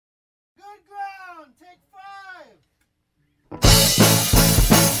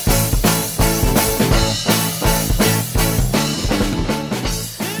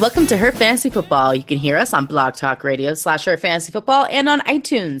Welcome to Her Fantasy Football. You can hear us on Blog Talk Radio /Her Fantasy Football and on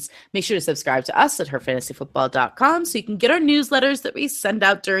iTunes. Make sure to subscribe to us at herfantasyfootball.com so you can get our newsletters that we send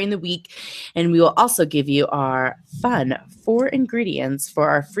out during the week. And we will also give you our fun 4 ingredients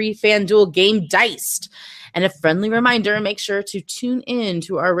for our free FanDuel game Diced. And a friendly reminder, make sure to tune in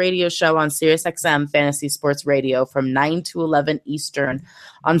to our radio show on SiriusXM Fantasy Sports Radio from 9 to 11 Eastern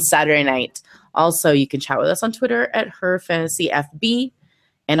on Saturday night. Also, you can chat with us on Twitter at HerFantasyFB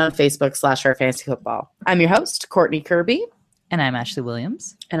and on Facebook /Her Fantasy Football. I'm your host, Courtney Kirby. And I'm Ashley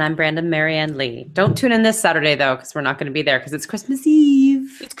Williams. And I'm Brandon Marianne Lee. Don't tune in this Saturday, though, because we're not going to be there because it's Christmas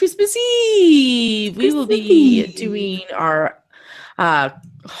Eve. It's Christmas Eve. We will be doing our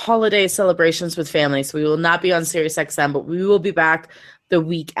holiday celebrations with family. So we will not be on SiriusXM, but we will be back the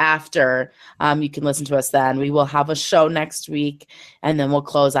week after. You can listen to us then. We will have a show next week, and then we'll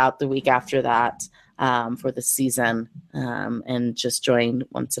close out the week after that for the season, and just join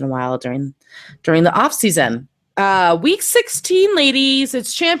once in a while during the off season. Week 16, ladies,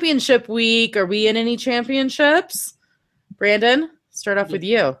 it's championship week. Are we in any championships? Brandon, start off with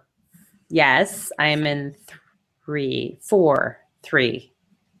you. Yes, I'm in 3.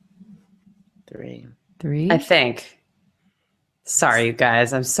 I think. Sorry, you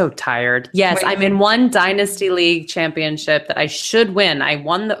guys. I'm so tired. Yes, I'm in one Dynasty League championship that I should win. I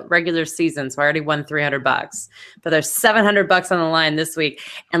won the regular season, so I already won $300. But there's $700 on the line this week.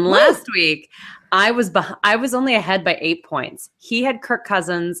 And last week, I was only ahead by 8 points. He had Kirk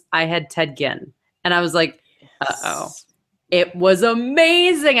Cousins. I had Ted Ginn. And I was like, uh-oh. It was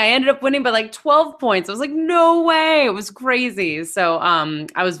amazing. I ended up winning by like 12 points. I was like, no way. It was crazy. So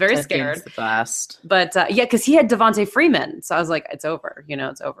I was very scared. The best. But yeah, because he had Devontae Freeman. So I was like, it's over.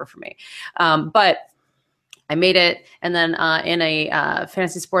 It's over for me. But I made it. And then in a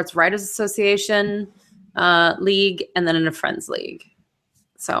Fantasy Sports Writers Association league, and then in a Friends league.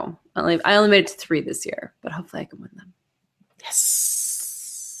 So I only made it to 3 this year, but hopefully I can win them.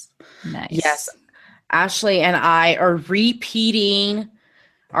 Yes. Nice. Yes. Ashley and I are repeating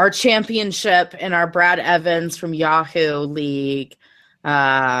our championship in our Brad Evans from Yahoo League.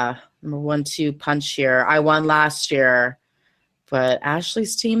 Number 1-2 punch here. I won last year, but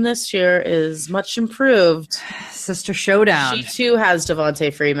Ashley's team this year is much improved. Sister Showdown. She too has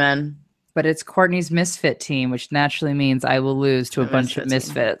Devontae Freeman. But it's Courtney's misfit team, which naturally means I will lose to a bunch of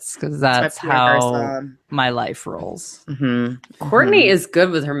misfits because that's how my life rolls. Mm-hmm. Courtney is good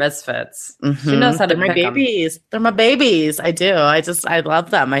with her misfits. Mm-hmm. She knows how to pick them. They're my babies. I do. I love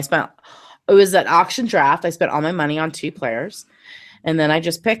them. It was an auction draft. I spent all my money on 2 players, and then I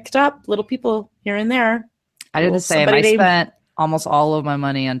just picked up little people here and there. I did the same. I spent almost all of my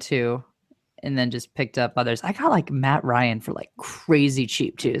money on 2. And then just picked up others. I got like Matt Ryan for like crazy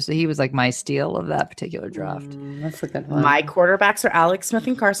cheap too. So he was like my steal of that particular draft. That's a good one. My quarterbacks are Alex Smith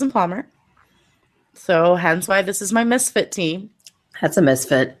and Carson Palmer. So hence why this is my misfit team. That's a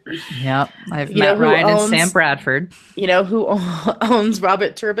misfit. Yep. I have Matt Ryan and Sam Bradford. You know who owns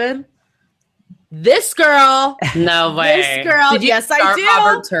Robert Turbin? This girl. No way. This girl. Did you yes, I do.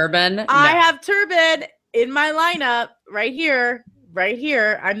 Robert Turbin? No. I have Turbin in my lineup right here. Right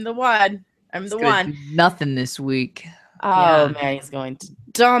here. I'm the one. Nothing this week. Oh, man, he's going to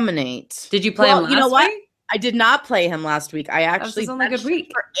dominate. Did you play him last week? You know what? I did not play him last week. I actually only good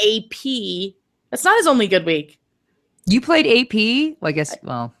week for AP. That's not his only good week. You played AP? Well, I guess.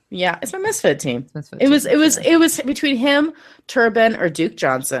 Well, yeah, it's my misfit team. It was between him, Turbin, or Duke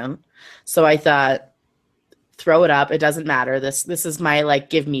Johnson. So I thought, throw it up. It doesn't matter. This is my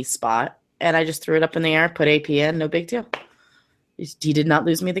give me spot, and I just threw it up in the air, put AP in. No big deal. He did not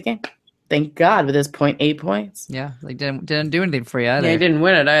lose me the game. Thank God with his 0.8 points. Yeah, didn't do anything for you either. Yeah, he didn't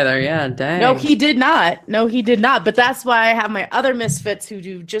win it either. Yeah, dang. No, he did not. But that's why I have my other misfits who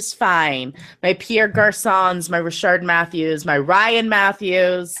do just fine. My Pierre Garçons, my Richard Matthews, my Ryan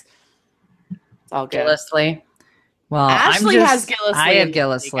Matthews. It's all good. Gillislee. Well, Ashley has Gillislee. I have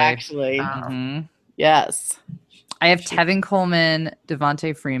Gillislee. Actually. Mm-hmm. Yes. I have Tevin Coleman,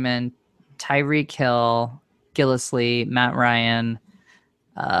 Devontae Freeman, Tyreek Hill, Gillislee, Matt Ryan.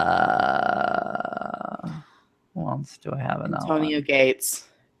 Who else do I have in that Antonio one? Gates.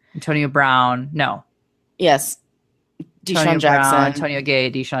 Antonio Brown. No. Yes. Deshaun Jackson. Brown, Antonio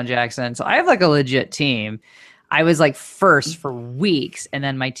Gates, Deshaun Jackson. So I have a legit team. I was first for weeks, and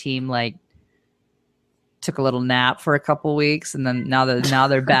then my team took a little nap for a couple weeks, and then now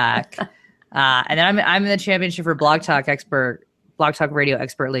they're back. And then I'm in the championship for Blog Talk Radio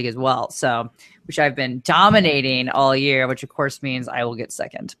Expert League as well. So, which I've been dominating all year, which of course means I will get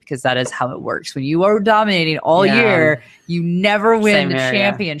second because that is how it works. When you are dominating all year, you never win the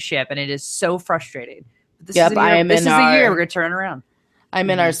championship, and it is so frustrating. But this is the year we're going to turn around. I'm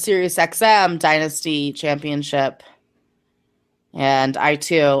in our Sirius XM Dynasty Championship. And I,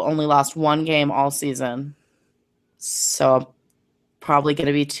 too, only lost one game all season. So I'm probably going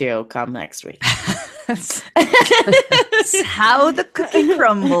to be 2 come next week. That's how the cookie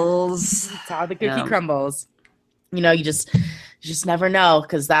crumbles. That's how the cookie crumbles. You just never know,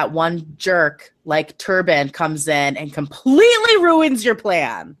 because that one jerk like Turban comes in and completely ruins your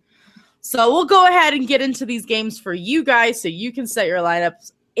plan. So we'll go ahead and get into these games for you guys so you can set your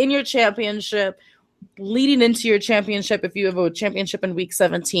lineups in your championship, leading into your championship if you have a championship in week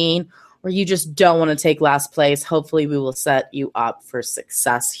 17, or you just don't want to take last place. Hopefully we will set you up for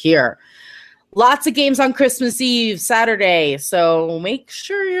success here. Lots of games on Christmas Eve, Saturday, so make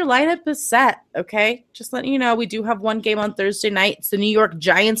sure your lineup is set, okay? Just letting you know, we do have one game on Thursday night. It's the New York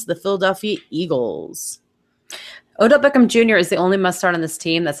Giants, the Philadelphia Eagles. Odell Beckham Jr. is the only must-start on this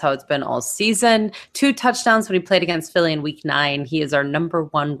team. That's how it's been all season. 2 touchdowns when he played against Philly in Week 9. He is our number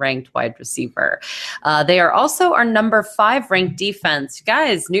 1 ranked wide receiver. They are also our number 5 ranked defense.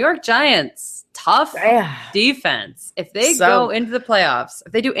 Guys, New York Giants. Tough defense. If they go into the playoffs,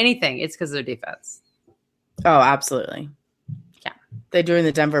 if they do anything, it's because of their defense. Oh, absolutely. Yeah. They're doing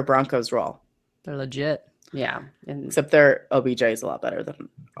the Denver Broncos role. They're legit. Yeah. Except their OBJ is a lot better than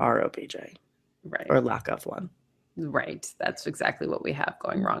our OBJ. Right. Or lack of one. Right. That's exactly what we have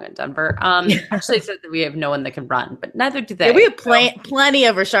going wrong in Denver. Actually said that we have no one that can run, but neither do they. Yeah, we have plenty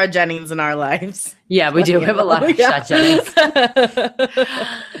of Rashard Jennings in our lives. Yeah, we do have a lot of Rashard Jennings.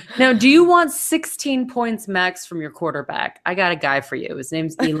 Now, do you want 16 points max from your quarterback? I got a guy for you. His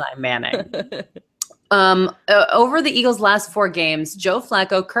name's Eli Manning. Over the Eagles' last 4 games, Joe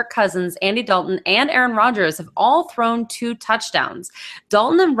Flacco, Kirk Cousins, Andy Dalton, and Aaron Rodgers have all thrown 2 touchdowns.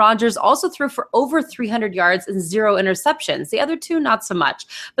 Dalton and Rodgers also threw for over 300 yards and 0 interceptions. The other 2, not so much.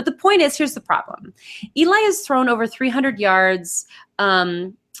 But the point is, here's the problem. Eli has thrown over 300 yards,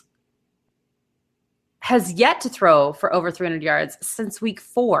 has yet to throw for over 300 yards since week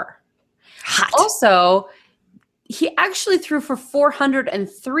 4. Hot. Also, he actually threw for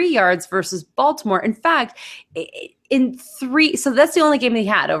 403 yards versus Baltimore. In fact, in 3, so that's the only game that he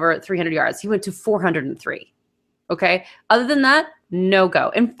had over 300 yards. He went to 403. Okay. Other than that, no go.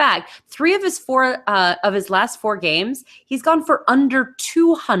 In fact, 3 of his last 4 games, he's gone for under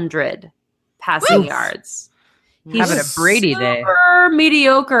 200 passing yards. He's having a Brady day. Super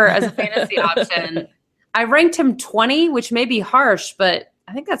mediocre as a fantasy option. I ranked him 20, which may be harsh, but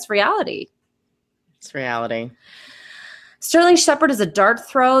I think that's reality. It's reality. Sterling Shepard is a dart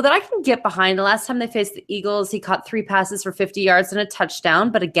throw that I can get behind. The last time they faced the Eagles, he caught 3 passes for 50 yards and a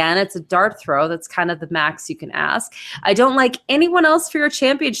touchdown. But again, it's a dart throw. That's kind of the max you can ask. I don't like anyone else for your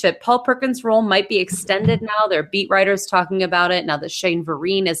championship. Paul Perkins' role might be extended now. There are beat writers talking about it now that Shane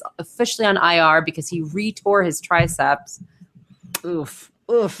Vereen is officially on IR because he re-tore his triceps. Oof.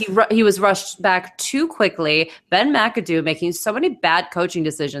 He was rushed back too quickly. Ben McAdoo making so many bad coaching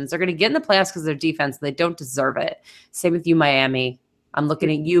decisions. They're going to get in the playoffs because of their defense. And they don't deserve it. Same with you, Miami. I'm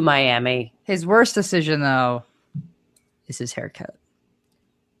looking at you, Miami. His worst decision, though, is his haircut.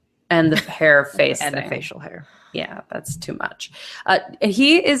 And the hair face and thing. The facial hair. Yeah, that's too much.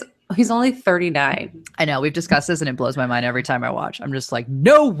 He's only 39. I know. We've discussed this, and it blows my mind every time I watch. I'm just like,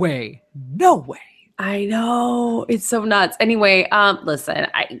 no way. No way. I know. It's so nuts. Anyway, listen,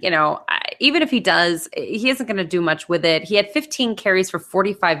 even if he does, he isn't going to do much with it. He had 15 carries for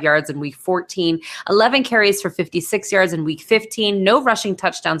 45 yards in week 14, 11 carries for 56 yards in week 15, no rushing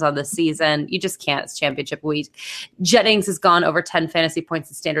touchdowns on the season. You just can't. It's championship week. Jennings has gone over 10 fantasy points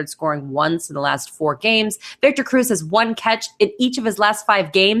in standard scoring once in the last 4 games. Victor Cruz has 1 catch in each of his last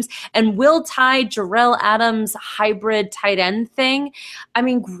 5 games and will tie Jarrell Adams' hybrid tight end thing. I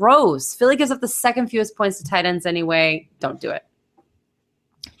mean, gross. Philly gives up the second fewest points to tight ends anyway. Don't do it.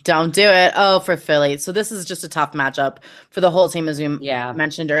 Don't do it. Oh, for Philly. So this is just a tough matchup for the whole team, as we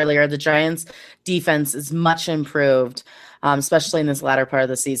mentioned earlier. The Giants' defense is much improved, especially in this latter part of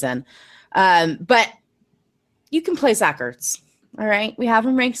the season. But you can play Zach Ertz. All right. We have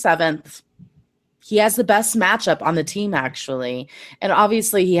him ranked 7th. He has the best matchup on the team, actually. And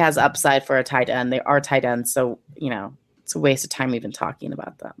obviously he has upside for a tight end. They are tight ends. So, it's a waste of time even talking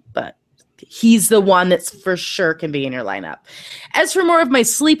about them. But he's the one that's for sure can be in your lineup. As for more of my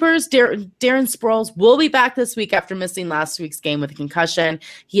sleepers, Darren Sproles will be back this week after missing last week's game with a concussion.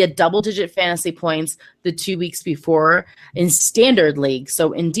 He had double-digit fantasy points the 2 weeks before in standard leagues.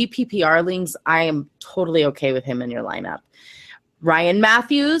 So in DPPR leagues, I am totally okay with him in your lineup. Ryan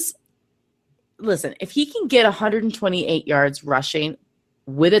Matthews, listen, if he can get 128 yards rushing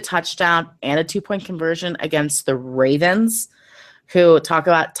with a touchdown and a 2-point conversion against the Ravens, who talk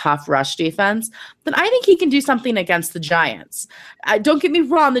about tough rush defense, then I think he can do something against the Giants. Don't get me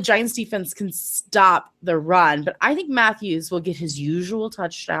wrong, the Giants defense can stop the run, but I think Matthews will get his usual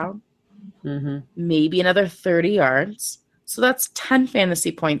touchdown, maybe another 30 yards. So that's 10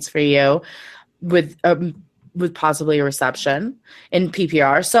 fantasy points for you with possibly a reception in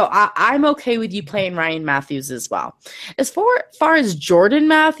PPR. So I'm okay with you playing Ryan Matthews as well. As far as Jordan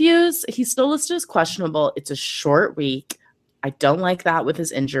Matthews, he's still listed as questionable. It's a short week. I don't like that with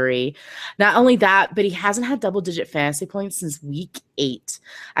his injury. Not only that, but he hasn't had double-digit fantasy points since week 8.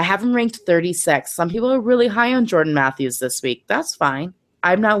 I have him ranked 36. Some people are really high on Jordan Matthews this week. That's fine.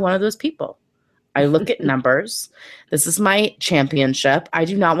 I'm not one of those people. I look at numbers. This is my championship. I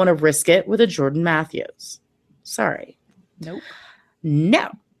do not want to risk it with a Jordan Matthews. Sorry. Nope.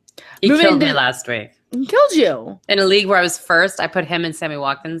 No. He killed me last week. He killed you. In a league where I was first, I put him and Sammy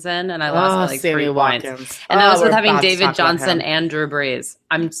Watkins in, and I lost by like Sammy 3 Watkins. points. And that was with having about to David talk about Johnson him. and Drew Brees.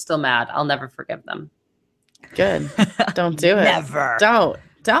 I'm still mad. I'll never forgive them. Good. Don't do it. Never. Don't.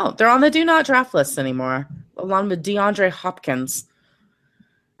 They're on the do not draft list anymore, along with DeAndre Hopkins.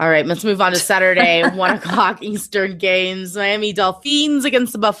 All right, let's move on to Saturday, 1 o'clock Eastern games. Miami Dolphins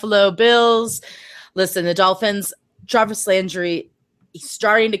against the Buffalo Bills. Listen, the Dolphins, Jarvis Landry, he's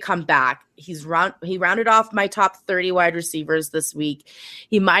starting to come back. He rounded off my top 30 wide receivers this week.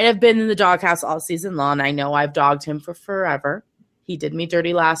 He might have been in the doghouse all season long. I know I've dogged him for forever. He did me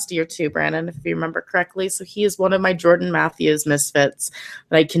dirty last year too, Brandon, if you remember correctly. So he is one of my Jordan Matthews misfits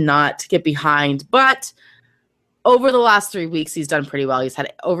that I cannot get behind. But over the last 3 weeks, he's done pretty well. He's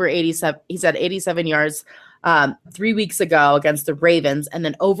had over 87. He's had 87 yards 3 weeks ago against the Ravens, and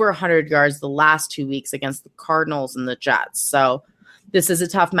then over 100 yards the last 2 weeks against the Cardinals and the Jets. So this is a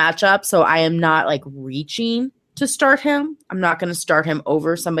tough matchup. So I am not like reaching to start him. I'm not going to start him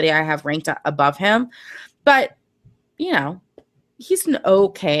over somebody I have ranked above him. But, you know, he's an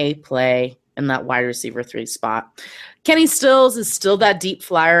okay play in that wide receiver 3 spot. Kenny Stills is still that deep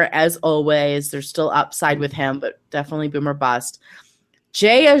flyer as always. There's still upside with him, but definitely boomer bust.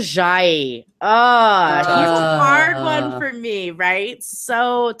 Jay Ajayi. He's a hard one for me, right?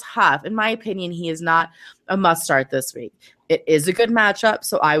 So tough. In my opinion, he is not a must start this week. It is a good matchup,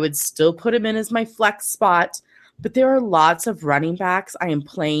 so I would still put him in as my flex spot. But there are lots of running backs I am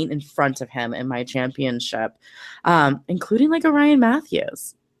playing in front of him in my championship, including like a Ryan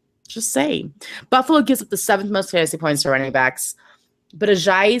Matthews. Just saying. Buffalo gives up the 7th most fantasy points to running backs, but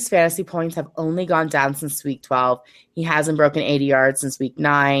Ajayi's fantasy points have only gone down since week 12. He hasn't broken 80 yards since week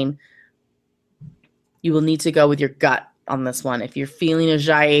 9. You will need to go with your gut on this one. If you're feeling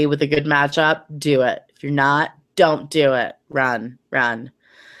Ajayi with a good matchup, do it. If you're not, don't do it. Run.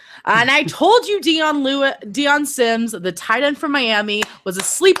 And I told you Deion Sims, the tight end from Miami, was a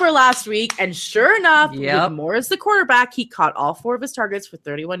sleeper last week. And sure enough, with Moore as the quarterback, he caught all 4 of his targets for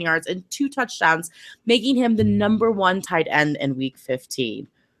 31 yards and 2 touchdowns, making him the number 1 tight end in week 15.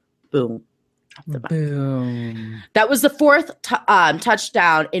 Boom. Boom. That was the 4th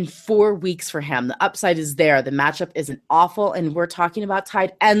touchdown in 4 weeks for him. The upside is there. The matchup isn't awful. And we're talking about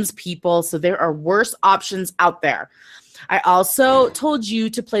tight ends, people. So there are worse options out there. I also told you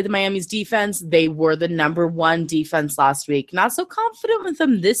to play the Miami's defense. They were the number 1 defense last week. Not so confident with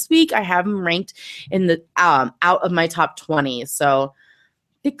them this week. I have them ranked in the out of my top 20. So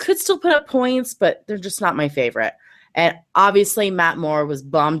they could still put up points, but they're just not my favorite. And obviously, Matt Moore was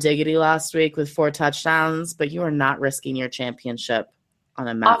bomb diggity last week with 4 touchdowns, but you are not risking your championship on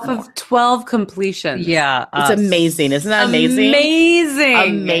a Matt Moore. Off of 12 completions. Yeah. It's amazing. Isn't that amazing?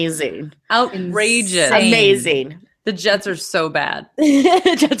 Amazing. Outrageous. Amazing. The Jets are so bad.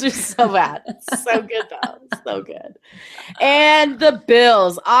 The Jets are so bad. So good, though. So good. And the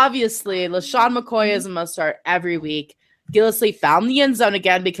Bills. Obviously, LaShawn McCoy is a must-start every week. Gillislee found the end zone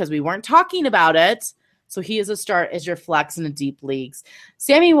again because we weren't talking about it. So he is a start as your flex in the deep leagues.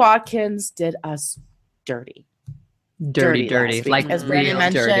 Sammy Watkins did us dirty. Dirty. Like, as Brandon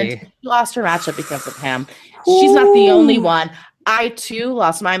mentioned, dirty. she lost her matchup because of him. She's not the only one. I, too,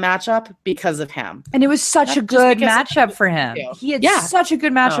 lost my matchup because of him. And it was such a good matchup for him. He had such a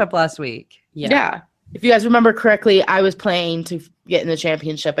good matchup last week. Yeah. If you guys remember correctly, I was playing to get in the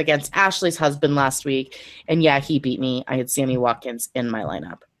championship against Ashley's husband last week. And yeah, he beat me. I had Sammy Watkins in my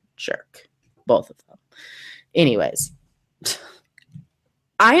lineup. Jerk. Both of them. Anyways.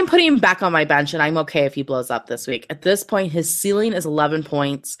 I am putting him back on my bench, and I'm okay if he blows up this week. At this point, his ceiling is 11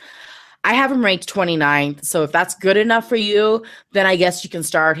 points. I have him ranked 29th, so if that's good enough for you, then I guess you can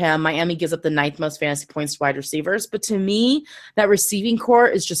start him. Miami gives up the 9th most fantasy points to wide receivers, but to me, that receiving core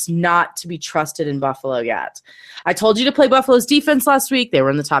is just not to be trusted in Buffalo yet. I told you to play Buffalo's defense last week. They were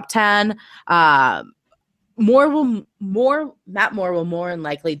in the top 10. Matt Moore will more than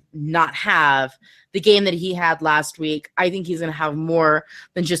likely not have the game that he had last week. I think he's going to have more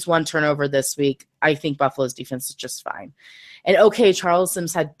than just one turnover this week. I think Buffalo's defense is just fine. And okay, Charles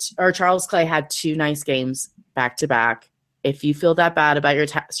Clay had 2 nice games back to back. If you feel that bad about your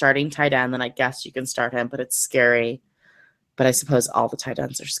starting tight end, then I guess you can start him, but it's scary. But I suppose all the tight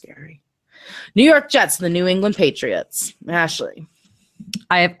ends are scary. New York Jets, the New England Patriots. Ashley.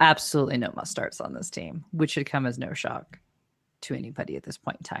 I have absolutely no must-starts on this team, which should come as no shock to anybody at this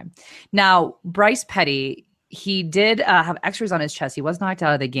point in time. Now, Bryce Petty, he did have X-rays on his chest. He was knocked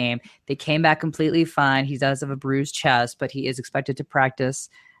out of the game. They came back completely fine. He does have a bruised chest, but he is expected to practice,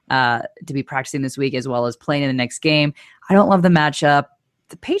 to be practicing this week as well as playing in the next game. I don't love the matchup.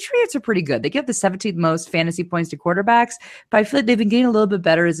 The Patriots are pretty good. They give the 17th most fantasy points to quarterbacks, but I feel like they've been getting a little bit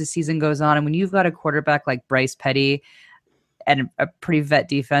better as the season goes on. And when you've got a quarterback like Bryce Petty and a pretty vet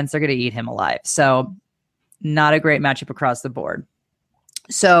defense, they're going to eat him alive. So not a great matchup across the board.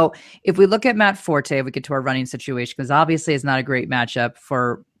 So if we look at Matt Forte, we get to our running situation, because obviously it's not a great matchup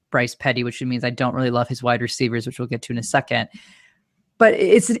for Bryce Petty, which means I don't really love his wide receivers, which we'll get to in a second. But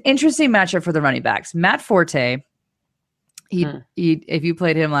it's an interesting matchup for the running backs. Matt Forte, he if you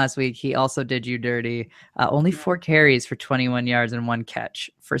played him last week, he also did you dirty. Only 4 carries for 21 yards and 1 catch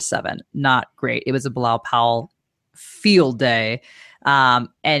for 7. Not great. It was a Bilal Powell field day.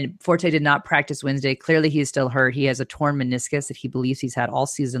 And Forte did not practice Wednesday. Clearly he is still hurt. He has a torn meniscus that he believes he's had all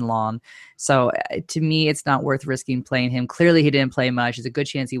season long. So to me, it's not worth risking playing him. Clearly he didn't play much. There's a good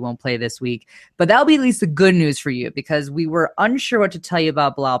chance he won't play this week, but that'll be at least the good news for you, because we were unsure what to tell you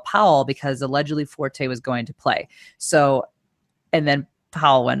about Bilal Powell because allegedly Forte was going to play. So, and then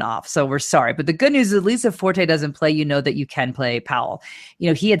Powell went off. So we're sorry. But the good news is, at least if Forte doesn't play, you know that you can play Powell. You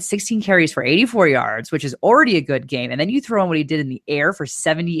know, he had 16 carries for 84 yards, which is already a good game. And then you throw in what he did in the air for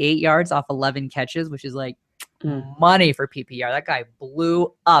 78 yards off 11 catches, which is like money for PPR. That guy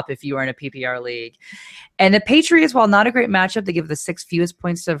blew up if you are in a PPR league. And the Patriots, while not a great matchup, they give the 6th fewest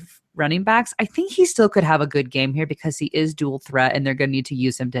points to running backs. I think he still could have a good game here because he is dual threat, and they're going to need to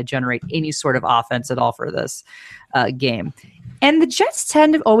use him to generate any sort of offense at all for this game. And the Jets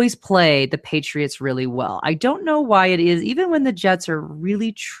tend to always play the Patriots really well. I don't know why it is. Even when the Jets are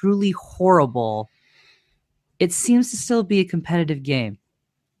really, truly horrible, it seems to still be a competitive game.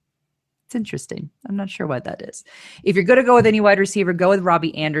 It's interesting. I'm not sure why that is. If you're going to go with any wide receiver, go with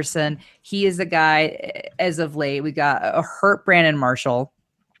Robbie Anderson. He is the guy as of late. We got a hurt Brandon Marshall,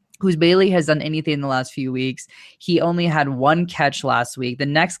 who's barely has done anything in the last few weeks. He only had 1 catch last week. The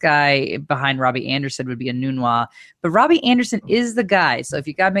next guy behind Robbie Anderson would be a Nunwa. But Robbie Anderson is the guy. So if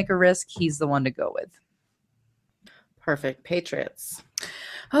you got to make a risk, he's the one to go with. Perfect. Patriots.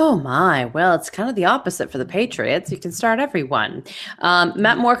 Oh my. Well, it's kind of the opposite for the Patriots. You can start everyone.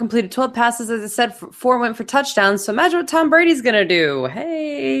 Matt Moore completed 12 passes, as I said, 4 went for touchdowns. So imagine what Tom Brady's going to do.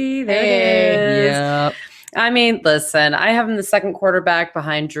 Hey, there it is. Yep. I mean, listen, I have him the second quarterback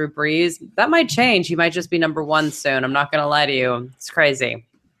behind Drew Brees. That might change. He might just be number 1 soon. I'm not going to lie to you. It's crazy.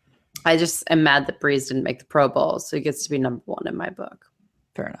 I just am mad that Brees didn't make the Pro Bowl, so he gets to be number 1 in my book.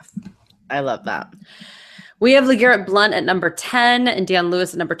 Fair enough. I love that. We have LeGarrette Blount at number 10 and Deion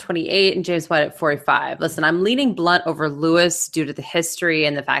Lewis at number 28 and James White at 45. Listen, I'm leaning Blount over Lewis due to the history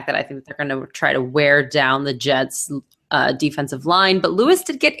and the fact that I think they're going to try to wear down the Jets' defensive line. But Lewis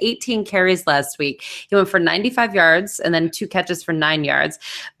did get 18 carries last week. He went for 95 yards and then 2 catches for 9 yards.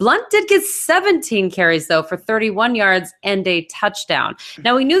 Blount did get 17 carries, though, for 31 yards and a touchdown.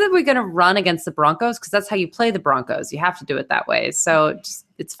 Now, we knew that we were going to run against the Broncos because that's how you play the Broncos. You have to do it that way. So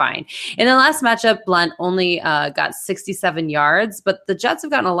it's fine. In the last matchup, Blount only got 67 yards, but the Jets have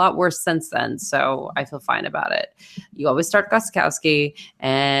gotten a lot worse since then, so I feel fine about it. You always start Gostkowski,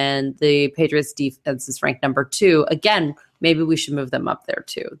 and the Patriots defense is ranked number 2. Again, maybe we should move them up there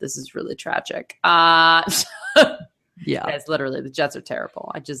too. This is really tragic. Yeah. Guys, literally, the Jets are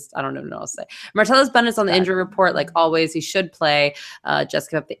terrible. I don't even know what to say. Martellus Bennett's on the injury report, like always. He should play. Jets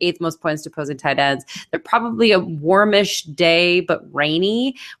give up the 8th most points to opposing tight ends. They're probably a warmish day, but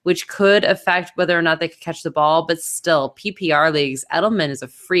rainy, which could affect whether or not they could catch the ball. But still, PPR leagues, Edelman is a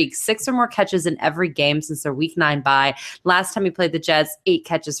freak. 6 or more catches in every game since their week 9 bye. Last time he played the Jets, 8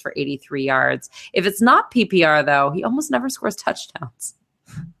 catches for 83 yards. If it's not PPR, though, he almost never scores touchdowns.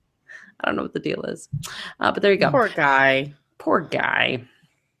 I don't know what the deal is. But there you go. Poor guy. Poor guy.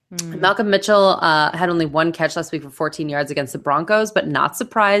 Malcolm Mitchell had only one catch last week for 14 yards against the Broncos, but not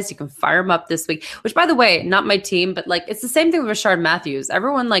surprised. You can fire him up this week, which, by the way, not my team, but like it's the same thing with Rashard Matthews.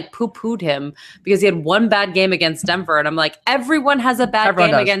 Everyone like poo-pooed him because he had one bad game against Denver. And I'm like, everyone has a bad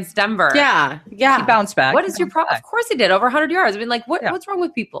game against Denver. Yeah. He bounced back. What is your problem? Of course he did. Over 100 yards. I mean, like, what's wrong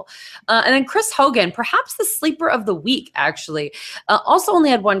with people? And then Chris Hogan, perhaps the sleeper of the week, actually, also only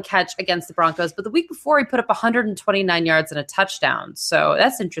had one catch against the Broncos, but the week before he put up 129 yards and a touchdown. So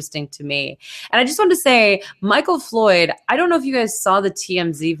that's interesting to me. And I just wanted to say, Michael Floyd, I don't know if you guys saw the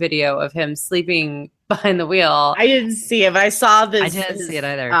TMZ video of him sleeping behind the wheel. I didn't see it, but I saw this. I didn't see it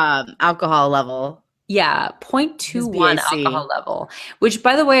either. Alcohol level. Yeah, 0.21 alcohol level, which,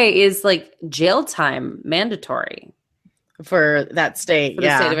 by the way, is like jail time mandatory. For that state, for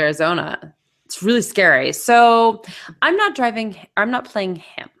the state of Arizona. It's really scary. So I'm not playing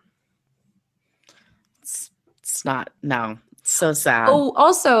him. It's not, no. So sad. Oh,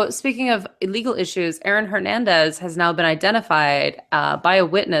 also, speaking of illegal issues, Aaron Hernandez has now been identified by a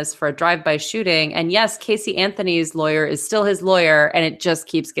witness for a drive-by shooting. And yes, Casey Anthony's lawyer is still his lawyer, and it just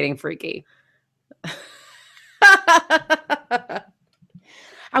keeps getting freaky.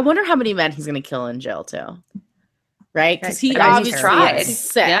 I wonder how many men he's going to kill in jail, too. Right? Because he obviously tried.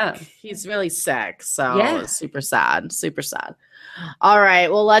 Sick. Yeah. He's really sick. So super sad. Super sad. All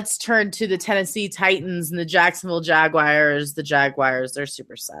right. Well, let's turn to the Tennessee Titans and the Jacksonville Jaguars. The Jaguars, they're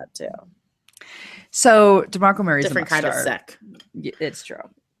super sad, too. So DeMarco Murray's different kind of sick. It's true.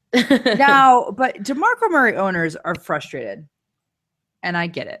 Now, but DeMarco Murray owners are frustrated. And I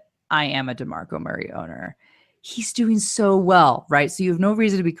get it. I am a DeMarco Murray owner. He's doing so well, right? So you have no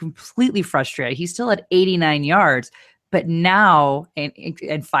reason to be completely frustrated. He's still at 89 yards, but now,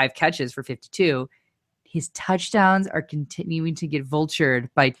 and 5 catches for 52, his touchdowns are continuing to get vultured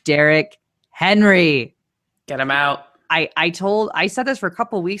by Derrick Henry. Get him out. I said this for a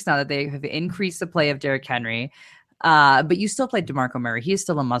couple of weeks now that they have increased the play of Derrick Henry. But you still play DeMarco Murray. He is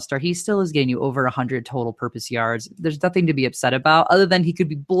still a must-start. He still is getting you over 100 total purpose yards. There's nothing to be upset about other than he could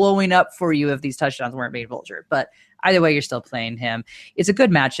be blowing up for you if these touchdowns weren't made vulture. But either way, you're still playing him. It's a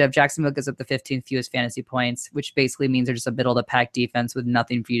good matchup. Jacksonville gives up the 15th fewest fantasy points, which basically means they're just a middle-of-the-pack defense with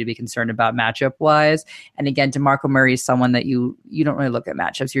nothing for you to be concerned about matchup-wise. And again, DeMarco Murray is someone that you don't really look at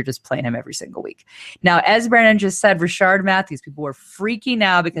matchups. You're just playing him every single week. Now, as Brandon just said, Rashard Matthews, people were freaking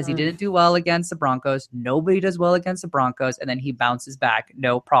out because he didn't do well against the Broncos. Nobody does well against the Broncos, and then he bounces back.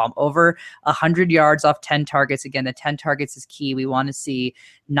 No problem. Over 100 yards off 10 targets. Again, the 10 targets is key. We want to see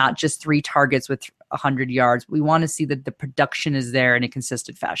not just 3 targets with 100 yards. We want to see that the production is there in a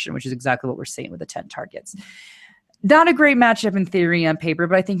consistent fashion, which is exactly what we're seeing with the 10 targets. Not a great matchup in theory on paper,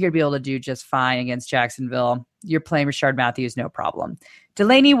 but I think you'll be able to do just fine against Jacksonville. You're playing Rashard Matthews, no problem.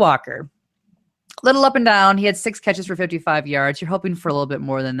 Delanie Walker, little up and down. He had 6 catches for 55 yards. You're hoping for a little bit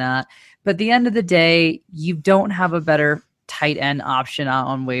more than that. But at the end of the day, you don't have a better tight end option out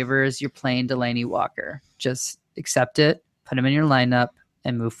on waivers. You're playing Delanie Walker. Just accept it, put him in your lineup,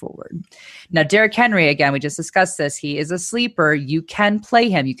 and move forward. Now, Derrick Henry, again, we just discussed this. He is a sleeper. You can play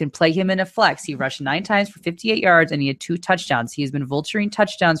him. You can play him in a flex. He rushed 9 times for 58 yards, and he had 2 touchdowns. He has been vulturing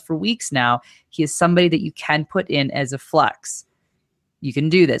touchdowns for weeks now. He is somebody that you can put in as a flex. You can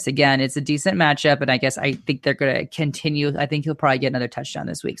do this. Again, it's a decent matchup, and I think they're going to continue. I think he'll probably get another touchdown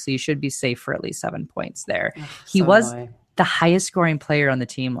this week, so you should be safe for at least 7 points there. He was the highest scoring player on the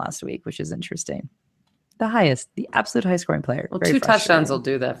team last week, which is interesting. The absolute highest scoring player. Well, 2 touchdowns will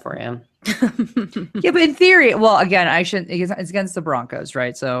do that for him. Yeah, but in theory, well, again, it's against the Broncos,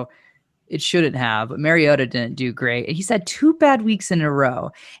 right? So it shouldn't have, but Mariota didn't do great. He's had 2 bad weeks in a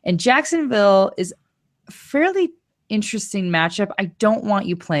row, and Jacksonville is a fairly interesting matchup. I don't want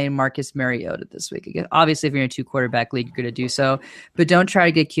you playing Marcus Mariota this week. Again, obviously, if you're in a 2-quarterback league, you're going to do so, but don't try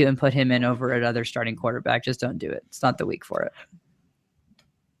to get cute and put him in over another starting quarterback. Just don't do it. It's not the week for it.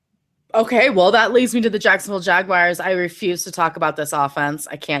 Okay, well, that leads me to the Jacksonville Jaguars. I refuse to talk about this offense.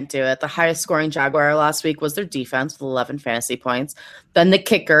 I can't do it. The highest scoring Jaguar last week was their defense with 11 fantasy points. Then the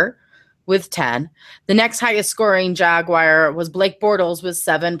kicker with 10. The next highest scoring Jaguar was Blake Bortles with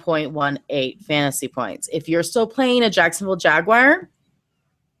 7.18 fantasy points. If you're still playing a Jacksonville Jaguar,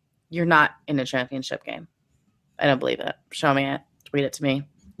 you're not in a championship game. I don't believe it. Show me it. Tweet it to me.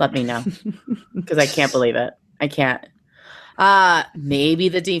 Let me know. Because I can't believe it. I can't. Maybe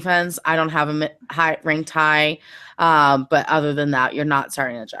the defense. I don't have them ranked high. But other than that, you're not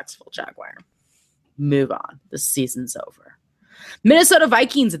starting a Jacksonville Jaguar. Move on. The season's over. Minnesota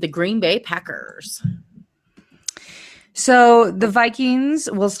Vikings at the Green Bay Packers. So the Vikings,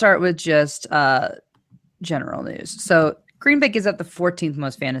 we'll start with just general news. So Green Bay gives up the 14th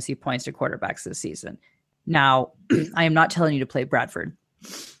most fantasy points to quarterbacks this season. Now, I am not telling you to play Bradford.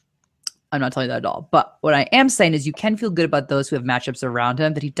 I'm not telling you that at all. But what I am saying is you can feel good about those who have matchups around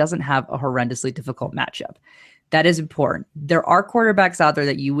him, that he doesn't have a horrendously difficult matchup. That is important. There are quarterbacks out there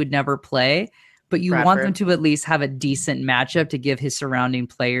that you would never play, but you want them to at least have a decent matchup to give his surrounding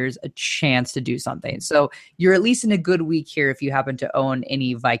players a chance to do something. So you're at least in a good week here if you happen to own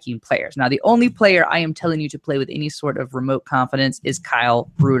any Viking players. Now, the only player I am telling you to play with any sort of remote confidence is Kyle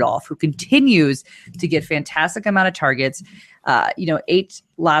Rudolph, who continues to get fantastic amount of targets. 8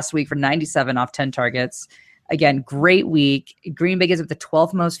 last week for 97 off 10 targets. Again, great week. Green Bay gives up the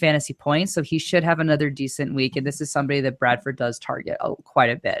 12th most fantasy points, so he should have another decent week. And this is somebody that Bradford does target quite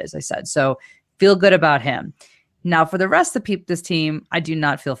a bit, as I said. So feel good about him. Now, for the rest of this team, I do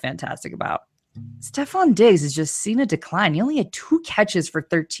not feel fantastic about. Stefon Diggs has just seen a decline. He only had 2 catches for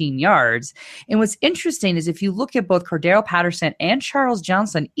 13 yards. And what's interesting is if you look at both Cordero Patterson and Charles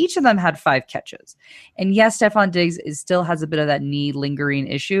Johnson, each of them had 5 catches. And yes, Stefon Diggs still has a bit of that knee lingering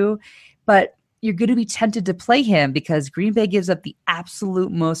issue, but you're going to be tempted to play him because Green Bay gives up the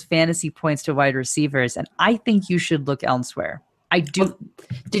absolute most fantasy points to wide receivers. And I think you should look elsewhere. I do. Well,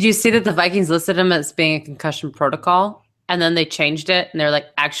 did you see that the Vikings listed him as being a concussion protocol? And then they changed it, and they're like,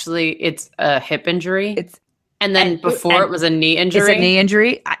 actually, it's a hip injury. And it was a knee injury. It's a knee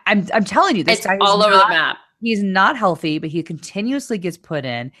injury. I'm telling you, this guy is all over the map. He's not healthy, but he continuously gets put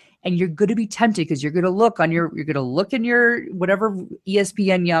in, and you're going to be tempted because you're going to look in your whatever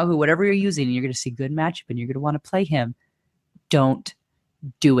ESPN, Yahoo, whatever you're using, and you're going to see good matchup, and you're going to want to play him. Don't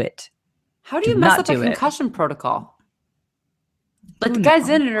do it. How do you mess up a concussion protocol? Like the guy's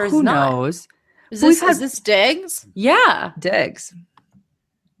in it or is not? Who knows? Is this Diggs? Yeah. Diggs.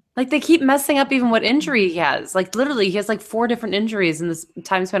 Like they keep messing up even what injury he has. Like literally he has like 4 different injuries in this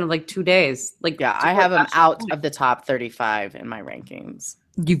time span of like 2 days. Like I have him out of the top 35 in my rankings.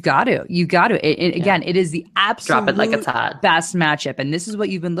 You've got to. Again, it is the absolute drop it like it's hot. Best matchup. And this is what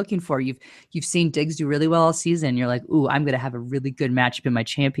you've been looking for. You've seen Diggs do really well all season. You're like, ooh, I'm going to have a really good matchup in my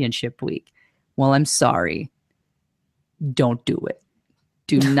championship week. Well, I'm sorry. Don't do it.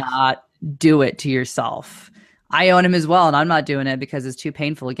 Do not do it to yourself. I own him as well, and I'm not doing it because it's too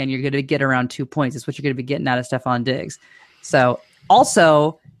painful. Again, you're going to get around 2 points. It's what you're going to be getting out of Stefon Diggs. So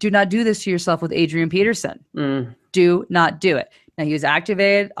also, do not do this to yourself with Adrian Peterson. Do not do it. Now, he was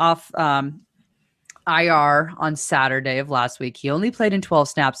activated off IR on Saturday of last week. He only played in 12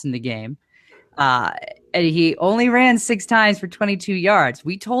 snaps in the game. And he only ran 6 times for 22 yards.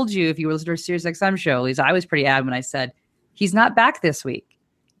 We told you, if you were listening to our SiriusXM show, at least I was pretty adamant when I said, he's not back this week.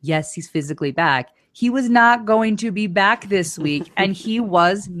 Yes, he's physically back. He was not going to be back this week, and he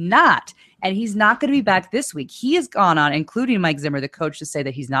was not. And he's not going to be back this week. He has gone on, including Mike Zimmer, the coach, to say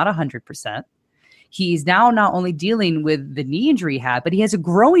that he's not 100%. He's now not only dealing with the knee injury he had, but he has a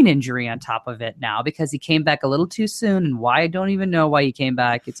growing injury on top of it now because he came back a little too soon. And why, I don't even know why he came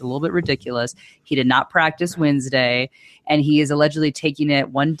back. It's a little bit ridiculous. He did not practice Wednesday, and he is allegedly taking it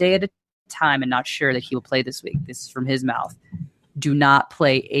one day at a time and not sure that he will play this week. This is from his mouth. Do not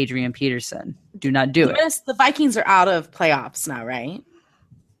play Adrian Peterson. Do not do it. The Vikings are out of playoffs now, right?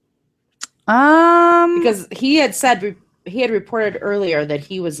 Because he had reported earlier that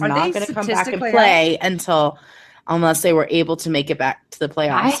he was not going to come back and play unless they were able to make it back to the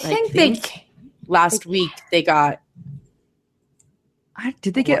playoffs. I think last week they got.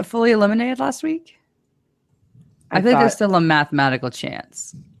 Did they get fully eliminated last week? I think there's still a mathematical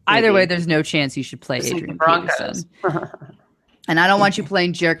chance. Maybe. Either way, there's no chance you should play Adrian Peterson. And I don't want you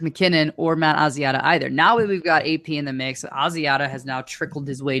playing Jerick McKinnon or Matt Asiata either. Now that we've got AP in the mix, Asiata has now trickled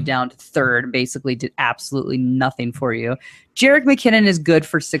his way down to 3rd and basically did absolutely nothing for you. Jerick McKinnon is good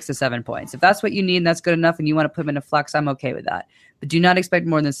for 6 to 7 points. If that's what you need and that's good enough and you want to put him in a flex, I'm okay with that. But do not expect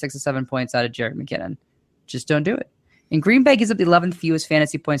more than 6 to 7 points out of Jerick McKinnon. Just don't do it. And Green Bay gives up the 11th fewest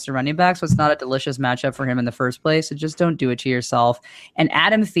fantasy points to running back, so it's not a delicious matchup for him in the first place. So just don't do it to yourself. And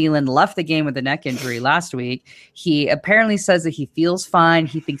Adam Thielen left the game with a neck injury last week. He apparently says that he feels fine.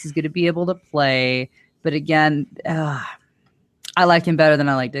 He thinks he's going to be able to play. But again, I like him better than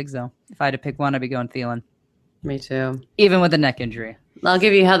I like Diggs, though. If I had to pick one, I'd be going Thielen. Me too. Even with a neck injury. I'll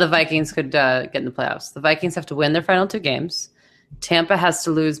give you how the Vikings could get in the playoffs. The Vikings have to win their final 2 games. Tampa has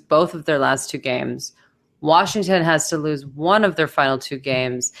to lose both of their last 2 games. Washington has to lose one of their final 2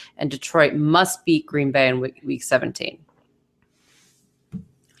 games, and Detroit must beat Green Bay in week 17.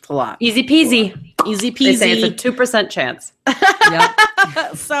 It's a lot. Easy peasy. Easy peasy. They say it's a 2% chance. Yep.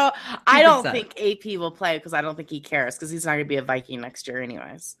 So 2%. I don't think AP will play because I don't think he cares because he's not going to be a Viking next year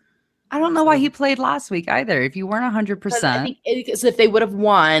anyways. I don't know why he played last week either. If you weren't 100%. I think if they would have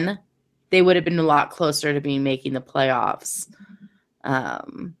won, they would have been a lot closer to making the playoffs.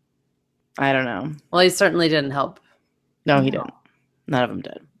 I don't know. Well, he certainly didn't help. No, he didn't. None of them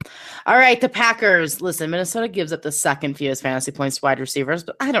did. All right, the Packers. Listen, Minnesota gives up the second fewest fantasy points to wide receivers,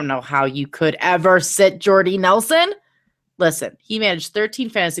 but I don't know how you could ever sit Jordy Nelson. Listen, he managed 13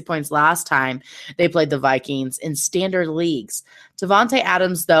 fantasy points last time they played the Vikings in standard leagues. Davante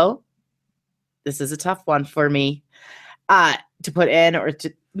Adams, though, this is a tough one for me to put in, or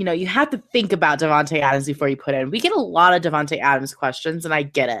to, you have to think about Davante Adams before you put in. We get a lot of Davante Adams questions, and I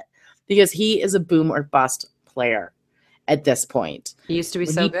get it because he is a boom or bust player at this point. He used to be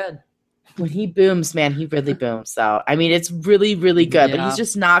so good. When he booms, man, he really booms. So, I mean, it's really, really good, but he's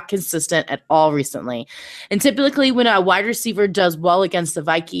just not consistent at all recently. And typically when a wide receiver does well against the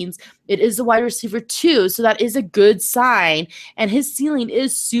Vikings, it is the wide receiver too. So that is a good sign. And his ceiling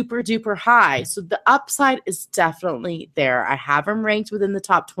is super duper high. So the upside is definitely there. I have him ranked within the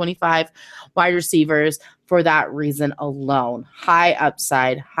top 25 wide receivers for that reason alone. High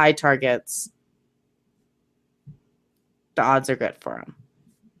upside, high targets. The odds are good for him.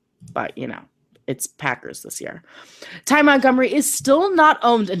 But, it's Packers this year. Ty Montgomery is still not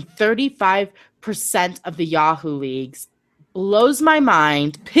owned in 35% of the Yahoo leagues. Blows my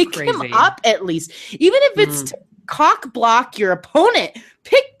mind. Pick him up at least. Even if it's to cock block your opponent,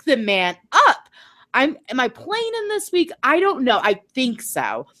 pick the man up. Am I playing him this week? I don't know. I think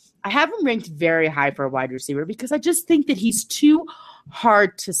so. I have him ranked very high for a wide receiver because I just think that he's too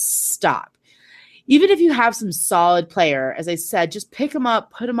hard to stop. Even if you have some solid player, as I said, just pick him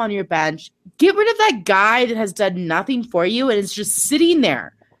up, put him on your bench. Get rid of that guy that has done nothing for you and is just sitting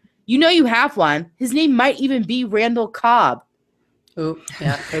there. You have one. His name might even be Randall Cobb. Oh,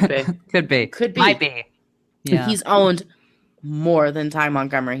 yeah, could be. Could be. Might be. Yeah. He's owned more than Ty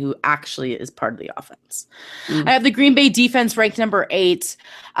Montgomery, who actually is part of the offense. I have the Green Bay defense ranked number 8.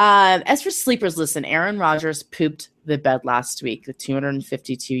 As for sleepers, listen, Aaron Rodgers pooped the bed last week with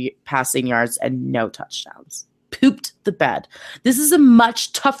 252 passing yards and no touchdowns. Pooped the bed. This is a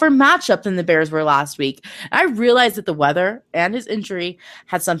much tougher matchup than the Bears were last week. I realized that the weather and his injury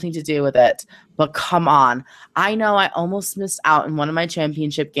had something to do with it, but come on. I know I almost missed out in one of my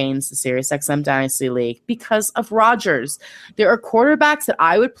championship games, the SiriusXM Dynasty League, because of Rodgers. There are quarterbacks that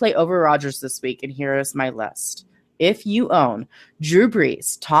I would play over Rodgers this week, and here is my list. If you own Drew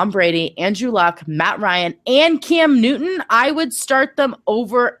Brees, Tom Brady, Andrew Luck, Matt Ryan, and Cam Newton, I would start them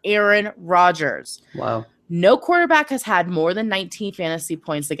over Aaron Rodgers. Wow. No quarterback has had more than 19 fantasy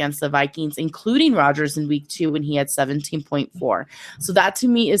points against the Vikings, including Rodgers in week 2 when he had 17.4. So that to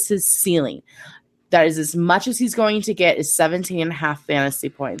me is his ceiling. That is as much as he's going to get is 17.5 fantasy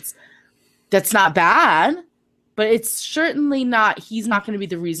points. That's not bad, but it's certainly not, he's not going to be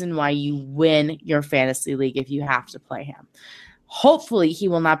the reason why you win your fantasy league if you have to play him. Hopefully he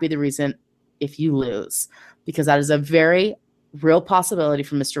will not be the reason if you lose, because that is a very real possibility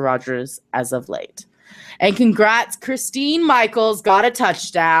for Mr. Rodgers as of late. And congrats, Christine Michaels got a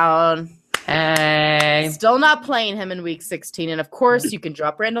touchdown. Hey. Still not playing him in week 16. And of course, you can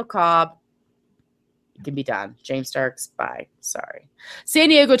drop Randall Cobb. It can be done. James Starks, bye. Sorry. San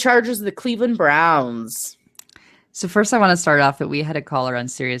Diego Chargers, the Cleveland Browns. So first I want to start off that we had a caller on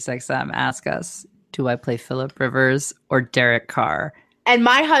SiriusXM ask us, do I play Phillip Rivers or Derek Carr? And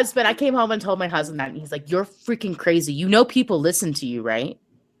my husband, I came home and told my husband that, and he's like, you're freaking crazy. You know people listen to you, right?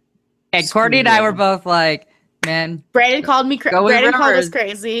 And Courtney and I were both like, man. Brandon called me crazy. Brandon called us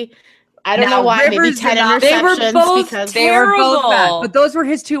crazy. I don't know why. Rivers maybe 10 interceptions. They were both because they were both bad. But those were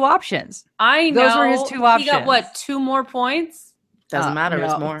his 2 options. I know. Those were his 2 options. He got, what, 2 more points? Doesn't matter. No,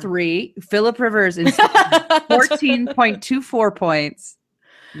 It's more. 3. Phillip Rivers is 14.24 points.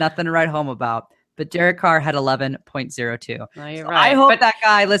 Nothing to write home about. But Derek Carr had 11.02. No, you're So right. I hope that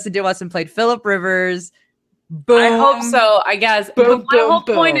guy listened to us and played Phillip Rivers. Boom. I hope so, I guess. Boom, my whole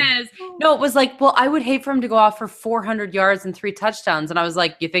boom. point is, no, it was like, well, I would hate for him to go off for 400 yards and 3 touchdowns. And I was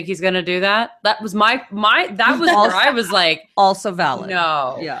like, you think he's going to do that? That was that was where I was like. Also valid.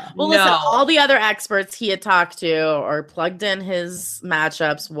 No. Yeah. Well, listen, all the other experts he had talked to or plugged in his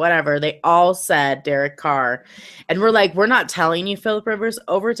matchups, whatever, they all said Derek Carr. And we're like, we're not telling you Phillip Rivers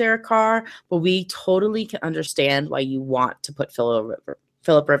over Derek Carr, but we totally can understand why you want to put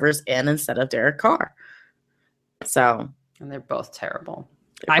Phillip Rivers in instead of Derek Carr. So, and they're both terrible.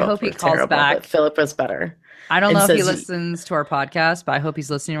 I hope he calls back. Phillip was better. I don't know if he listens to our podcast, but I hope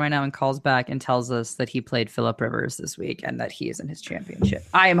he's listening right now and calls back and tells us that he played Phillip Rivers this week and that he is in his championship.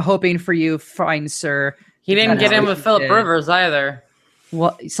 I am hoping for you, fine sir. He didn't get in with Phillip Rivers either.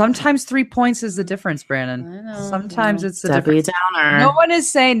 Well, sometimes 3 points is the difference, Brandon. I know. Sometimes it's the Debbie difference. Downer. No one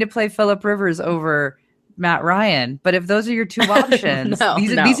is saying to play Phillip Rivers over Matt Ryan, but if those are your 2 options,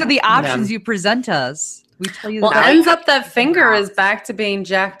 these are the options you present us. We tell you. Well, ends up that finger is back to being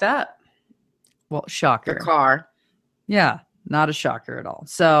jacked up. Well, shocker. The car. Yeah. Not a shocker at all.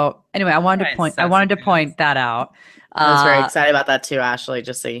 So anyway, I wanted to point that out. I was very excited about that too, Ashley,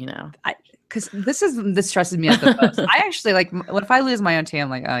 just so you know. Because this stresses me out the most. I actually if I lose my own team, I'm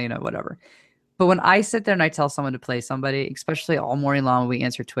like, oh, whatever. But when I sit there and I tell someone to play somebody, especially all morning long when we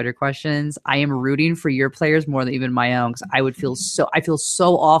answer Twitter questions, I am rooting for your players more than even my own, because I feel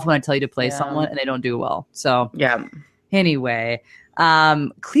so off when I tell you to play someone and they don't do well. So yeah. Anyway,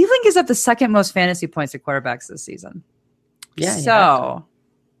 Cleveland gives up the second most fantasy points to quarterbacks this season. Yeah. So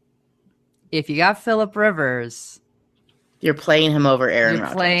if you got Phillip Rivers, you're playing him over Aaron Rodgers.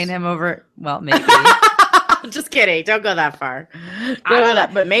 You're playing him over, well, maybe. Just kidding. Don't go that far.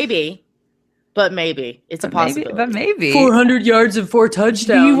 But maybe. It's a possibility. But maybe. 400 yards and 4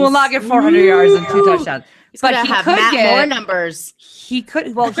 touchdowns. He will not get 400 yards and 2 touchdowns. But he could get more numbers. He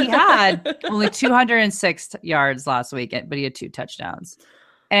could. Well, he had only 206 yards last week, but he had 2 touchdowns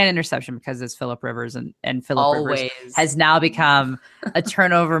and an interception because it's Phillip Rivers, and Phillip Rivers has now become a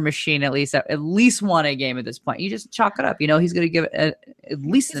turnover machine. At least one a game at this point. You just chalk it up. He's going to give it at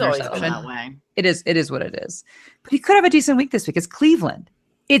least an interception. That way. It is what it is. But he could have a decent week this week. It's Cleveland.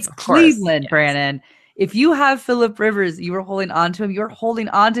 It's Cleveland, yes. Brandon. If you have Phillip Rivers, you are holding on to him. You're holding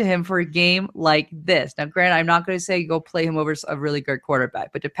on to him for a game like this. Now, granted, I'm not going to say go play him over a really good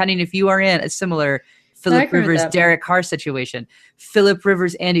quarterback, but depending if you are in a similar Phillip Rivers, Derek Carr situation, Phillip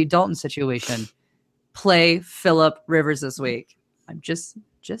Rivers, Andy Dalton situation, play Phillip Rivers this week. I'm just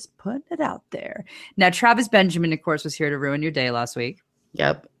putting it out there. Now, Travis Benjamin, of course, was here to ruin your day last week.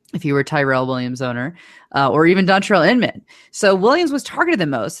 Yep. If you were Tyrell Williams owner, or even Dontrell Inman. So Williams was targeted the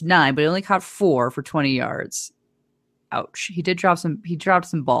most, 9, but he only caught 4 for 20 yards. Ouch. He dropped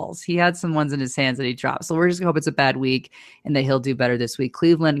some balls. He had some ones in his hands that he dropped. So we're just gonna hope it's a bad week and that he'll do better this week.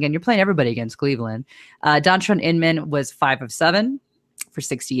 Cleveland, again, you're playing everybody against Cleveland. Dontrell Inman was 5 of 7 for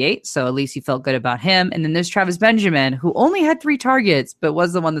 68. So at least you felt good about him. And then there's Travis Benjamin, who only had 3 targets, but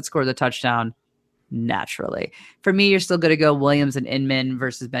was the one that scored the touchdown. Naturally, for me, you're still going to go Williams and Inman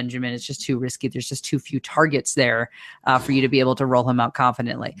versus Benjamin. It's just too risky. There's just too few targets there for you to be able to roll him out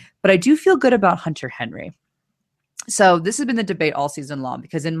confidently. But I do feel good about Hunter Henry. So this has been the debate all season long,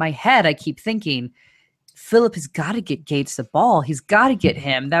 because in my head, I keep thinking Phillip has got to get Gates the ball. He's got to get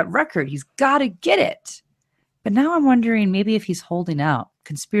him that record. He's got to get it. But now I'm wondering maybe if he's holding out.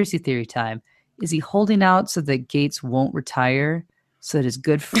 Conspiracy theory time. Is he holding out so that Gates won't retire? So that his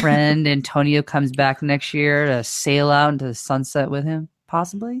good friend Antonio comes back next year to sail out into the sunset with him?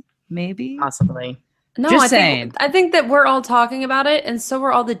 Possibly? Maybe? Possibly. No, I think that we're all talking about it, and so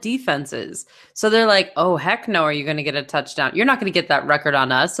are all the defenses. So they're like, oh, heck no, are you going to get a touchdown? You're not going to get that record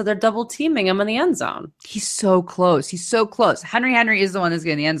on us. So they're double teaming him in the end zone. He's so close. Henry is the one that's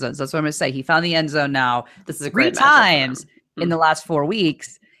getting the end zone. So that's what I'm going to say. He found the end zone now. This is a great 3 times in the last 4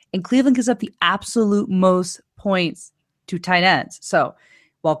 weeks. And Cleveland gives up the absolute most points to tight ends. So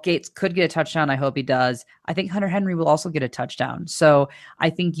while Gates could get a touchdown, I hope he does. I think Hunter Henry will also get a touchdown. So I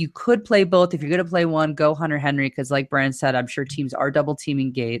think you could play both. If you're going to play one, go Hunter Henry, because like Brandon said, I'm sure teams are double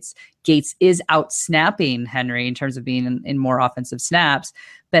teaming Gates. Gates is out snapping Henry in terms of being in more offensive snaps,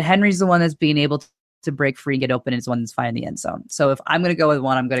 but Henry's the one that's being able to break free and get open, and is the one that's finding the end zone. So if I'm going to go with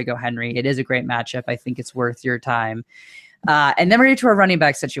one, I'm going to go Henry. It is a great matchup. I think it's worth your time. And then we're to our running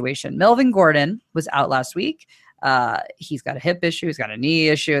back situation. Melvin Gordon was out last week. He's got a hip issue. He's got a knee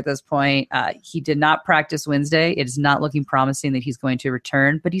issue at this point. He did not practice Wednesday. It is not looking promising that he's going to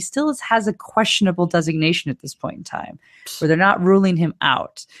return, but he still has a questionable designation at this point in time where they're not ruling him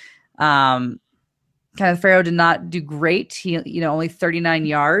out. Kenneth Farrow did not do great. He, only 39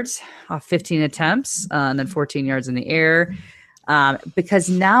 yards off 15 attempts, and then 14 yards in the air. Because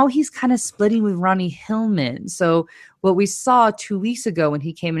now he's kind of splitting with Ronnie Hillman. So what we saw 2 weeks ago when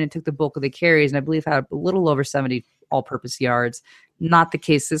he came in and took the bulk of the carries, and I believe had a little over 70 all-purpose yards, not the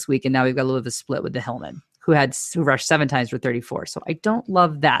case this week. And now we've got a little bit of a split with the Hillman, who rushed 7 times for 34. So I don't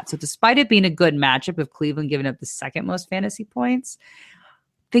love that. So despite it being a good matchup of Cleveland giving up the second most fantasy points,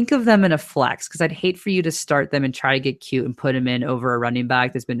 think of them in a flex, because I'd hate for you to start them and try to get cute and put him in over a running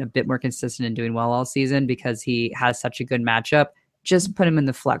back that's been a bit more consistent and doing well all season because he has such a good matchup. Just put him in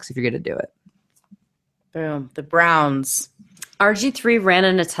the flex if you're going to do it. Boom. The Browns. RG3 ran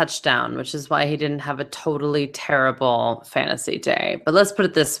in a touchdown, which is why he didn't have a totally terrible fantasy day. But let's put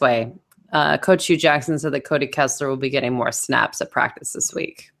it this way. Coach Hugh Jackson said that Cody Kessler will be getting more snaps at practice this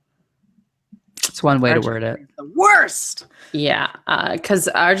week. That's one way to word it. The worst. Yeah, because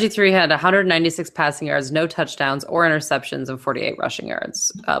RG3 had 196 passing yards, no touchdowns or interceptions, and 48 rushing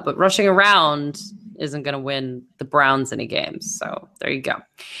yards. But rushing around isn't going to win the Browns any games. So there you go.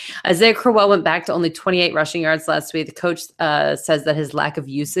 Isaiah Crowell went back to only 28 rushing yards last week. The coach says that his lack of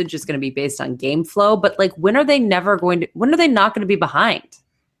usage is going to be based on game flow. But like, when are they not going to be behind?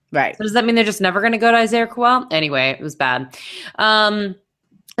 Right. So does that mean they're just never going to go to Isaiah Crowell? Anyway, it was bad.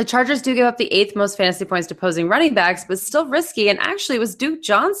 The Chargers do give up the 8th most fantasy points to opposing running backs, but still risky. And actually, it was Duke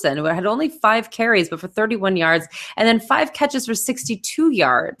Johnson, who had only 5 carries, but for 31 yards, and then 5 catches for 62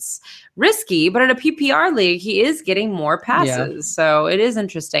 yards. Risky, but in a PPR league, he is getting more passes. Yeah. So it is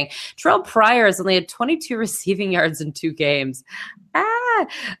interesting. Terrell Pryor has only had 22 receiving yards in 2 games.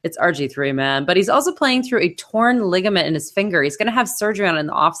 It's RG3, man. But he's also playing through a torn ligament in his finger. He's going to have surgery on it in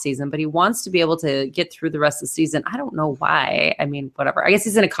the offseason, but he wants to be able to get through the rest of the season. I don't know why. I mean, whatever. I guess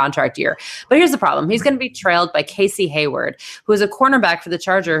he's in a contract year. But here's the problem. He's going to be trailed by Casey Hayward, who is a cornerback for the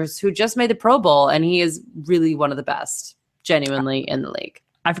Chargers, who just made the Pro Bowl, and he is really one of the best, genuinely, in the league.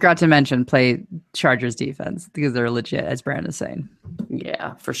 I forgot to mention play Chargers defense because they're legit, as Brandon's saying.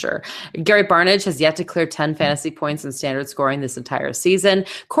 Yeah, for sure. Gary Barnidge has yet to clear 10 fantasy points in standard scoring this entire season.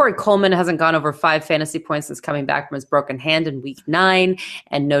 Corey Coleman hasn't gone over 5 fantasy points since coming back from his broken hand in week 9,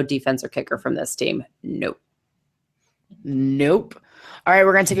 and no defense or kicker from this team. Nope. All right,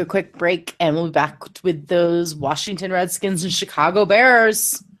 we're going to take a quick break, and we'll be back with those Washington Redskins and Chicago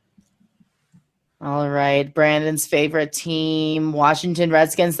Bears. All right, Brandon's favorite team, Washington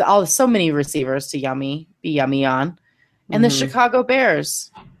Redskins. Oh, so many receivers to be yummy on. And the Chicago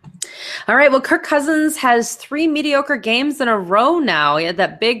Bears. All right, well, Kirk Cousins has 3 mediocre games in a row now. He had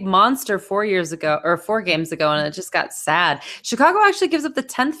that big monster 4 games ago, and it just got sad. Chicago actually gives up the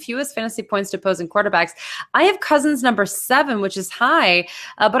 10th fewest fantasy points to opposing quarterbacks. I have Cousins number 7, which is high,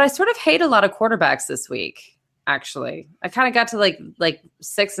 but I sort of hate a lot of quarterbacks this week, actually. I kind of got to like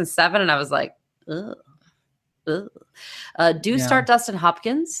 6 and 7, and I was like, ugh. Start Dustin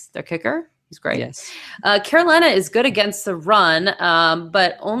Hopkins, their kicker. He's great. Yes. Carolina is good against the run,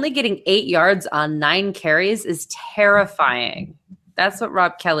 but only getting 8 yards on 9 carries is terrifying. That's what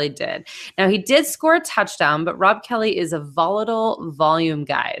Rob Kelly did. Now, he did score a touchdown, but Rob Kelly is a volatile volume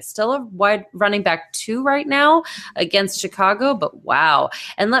guy. Still a wide running back 2 right now against Chicago, but wow.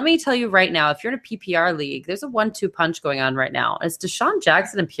 And let me tell you right now, if you're in a PPR league, there's a 1-2 punch going on right now. It's Deshaun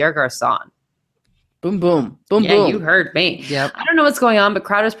Jackson and Pierre Garçon. Boom, boom, boom, yeah, boom. You heard me. Yep. I don't know what's going on, but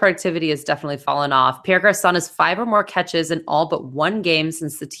Crowder's productivity has definitely fallen off. Pierre Garçon has 5 or more catches in all but 1 game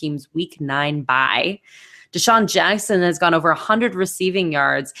since the team's week 9 bye. Deshaun Jackson has gone over 100 receiving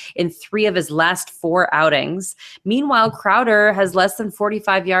yards in 3 of his last 4 outings. Meanwhile, Crowder has less than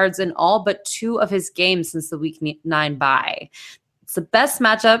 45 yards in all but 2 of his games since the week 9 bye. It's the best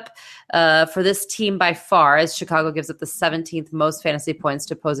matchup for this team by far, as Chicago gives up the 17th most fantasy points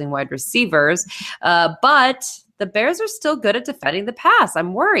to opposing wide receivers. But the Bears are still good at defending the pass.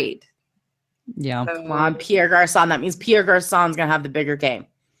 I'm worried. Yeah. Come on, Pierre Garçon. That means Pierre Garçon's going to have the bigger game.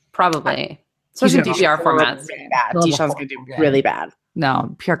 Probably. Especially in DPR formats. Deshaun's going to do really bad.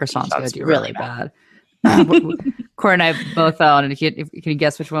 No, Pierre Garçon's going to do really bad. Corey and I both own, and can you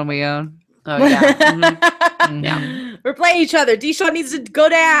guess which one we own? Oh, yeah. Mm-hmm. Yeah. We're playing each other. Deshaun needs to go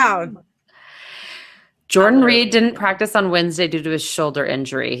down. Jordan Reed didn't practice on Wednesday due to his shoulder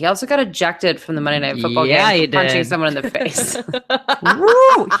injury. He also got ejected from the Monday Night Football game for punching someone in the face.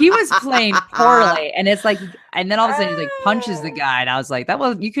 Woo! He was playing poorly, and it's like, and then all of a sudden he punches the guy, and I was like, that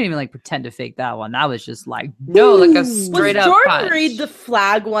was, you couldn't even pretend to fake that one. That was just like, no, like a straight up Jordan punch. Reed the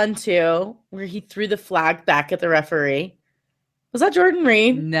flag one too, where he threw the flag back at the referee? Was that Jordan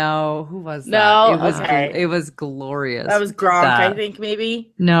Reed? No, who was that? No, it was glorious. That was Gronk, I think,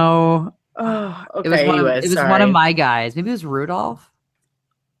 maybe. No. Oh, okay. It was one of my guys. Maybe it was Rudolph.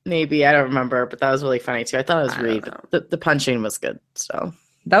 Maybe, I don't remember, but that was really funny too. I thought it was Reed. The punching was good. So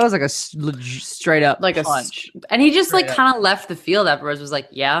that was like a straight up punch, and he just kind of left the field afterwards. Was like,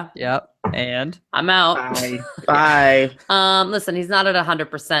 yeah, yep, and I'm out. Bye. Listen, he's not at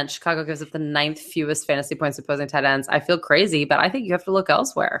 100%. Chicago gives up the 9th fewest fantasy points to opposing tight ends. I feel crazy, but I think you have to look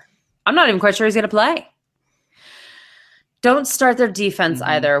elsewhere. I'm not even quite sure he's going to play. Don't start their defense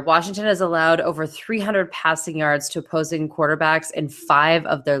either. Washington has allowed over 300 passing yards to opposing quarterbacks in 5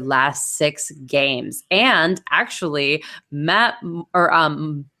 of their last 6 games. And actually, Matt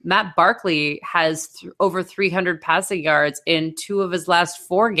Barkley has over 300 passing yards in 2 of his last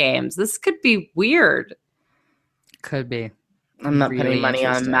 4 games. This could be weird. Could be. I'm not putting money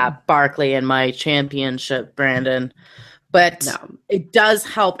on Matt Barkley in my championship, Brandon. But it does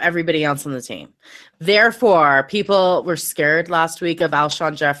help everybody else on the team. Therefore, people were scared last week of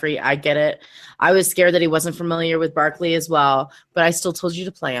Alshon Jeffrey. I get it. I was scared that he wasn't familiar with Barkley as well. But I still told you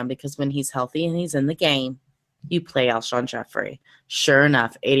to play him because when he's healthy and he's in the game, you play Alshon Jeffrey. Sure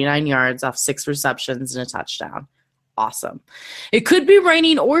enough, 89 yards off 6 receptions and a touchdown. Awesome. It could be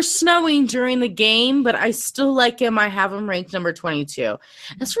raining or snowing during the game, but I still like him. I have him ranked number 22.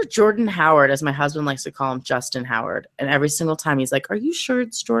 As for Jordan Howard, as my husband likes to call him, Justin Howard, and every single time he's like, "Are you sure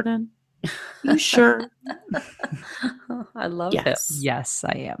it's Jordan? You sure?" I love him. Yes,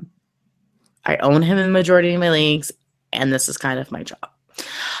 I am. I own him in the majority of my leagues, and this is kind of my job.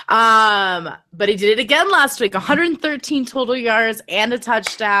 But he did it again last week, 113 total yards and a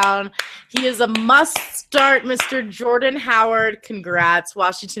touchdown. He is a must start, Mr. Jordan Howard. Congrats.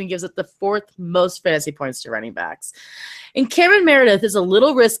 Washington gives up the 4th most fantasy points to running backs. And Cameron Meredith is a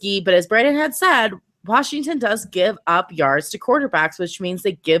little risky, but as Brandon had said, Washington does give up yards to quarterbacks, which means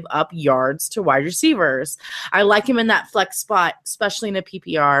they give up yards to wide receivers. I like him in that flex spot, especially in a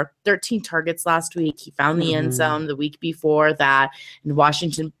PPR. 13 targets last week. He found the end zone the week before that. And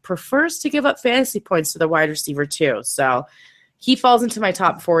Washington prefers to give up fantasy points to the wide receiver too. So he falls into my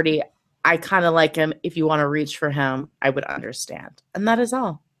top 40. I kind of like him. If you want to reach for him, I would understand. And that is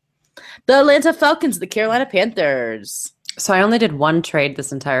all. The Atlanta Falcons, the Carolina Panthers. So I only did one trade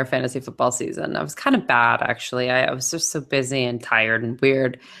this entire fantasy football season. I was kind of bad, actually. I was just so busy and tired and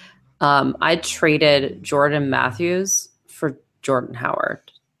weird. I traded Jordan Matthews for Jordan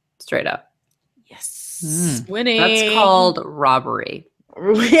Howard, straight up. Yes. Winning. That's called robbery.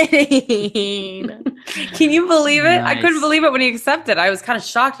 Winning. Can you believe it? Nice. I couldn't believe it when he accepted. I was kind of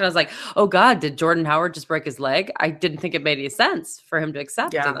shocked, and I was like, "Oh God, did Jordan Howard just break his leg?" I didn't think it made any sense for him to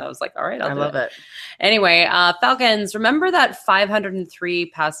accept, and I was like, "All right, I love it." Anyway, Falcons. Remember that 503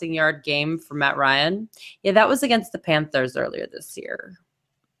 passing yard game for Matt Ryan? Yeah, that was against the Panthers earlier this year.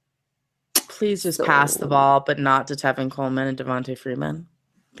 Please just pass the ball, but not to Tevin Coleman and Devontae Freeman.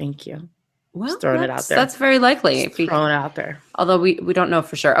 Thank you. Well, just throwing it out there. That's very likely. Throwing it out there. Although we don't know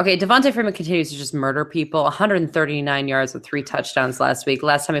for sure. Okay, Devontae Freeman continues to just murder people. 139 yards with 3 touchdowns last week.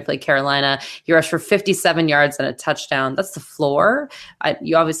 Last time he played Carolina, he rushed for 57 yards and a touchdown. That's the floor.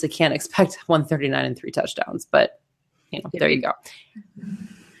 You obviously can't expect 139 and 3 touchdowns, but there you go.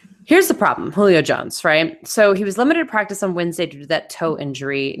 Here's the problem, Julio Jones, right? So he was limited to practice on Wednesday due to that toe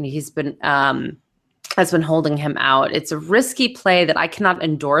injury, and he's been has been holding him out. It's a risky play that I cannot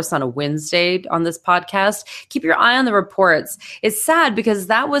endorse on a Wednesday on this podcast. Keep your eye on the reports. It's sad because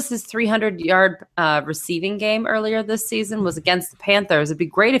that was his 300-yard receiving game earlier this season, was against the Panthers. It'd be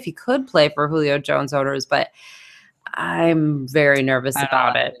great if he could play for Julio Jones owners, but I'm very nervous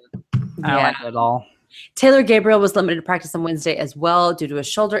about it. I don't like it at all. Taylor Gabriel was limited to practice on Wednesday as well due to a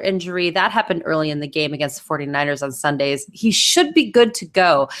shoulder injury. That happened early in the game against the 49ers on Sundays. He should be good to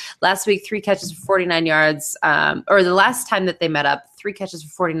go. Last week, 3 catches for 49 yards, or the last time that they met up, 3 catches for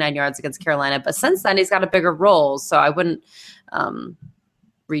 49 yards against Carolina. But since then, he's got a bigger role, so I wouldn't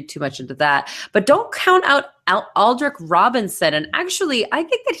read too much into that. But don't count out Aldrick Robinson. And actually, I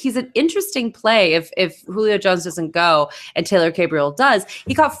think that he's an interesting play if Julio Jones doesn't go and Taylor Gabriel does.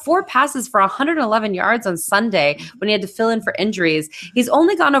 He caught 4 passes for 111 yards on Sunday when he had to fill in for injuries. He's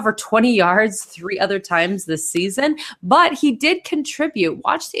only gone over 20 yards 3 other times this season, but he did contribute.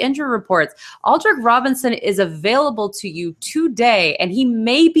 Watch the injury reports. Aldrick Robinson is available to you today, and he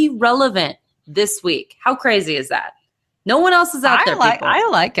may be relevant this week. How crazy is that? No one else is out there. I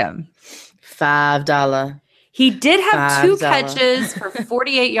like him. $5. He did have 2 catches for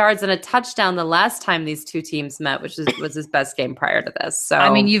 48 yards and a touchdown the last time these two teams met, which was his best game prior to this. So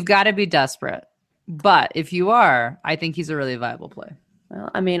I mean, you've got to be desperate. But if you are, I think he's a really viable play. Well,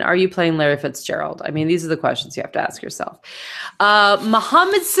 I mean, are you playing Larry Fitzgerald? I mean, these are the questions you have to ask yourself.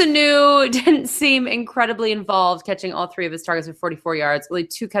 Mohamed Sanu didn't seem incredibly involved, catching all 3 of his targets for 44 yards, only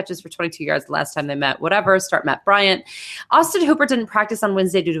 2 catches for 22 yards the last time they met. Whatever, start Matt Bryant. Austin Hooper didn't practice on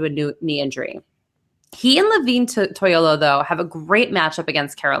Wednesday due to a new knee injury. He and Levine Toilolo, though, have a great matchup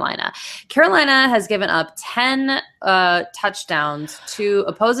against Carolina. Carolina has given up 10 touchdowns to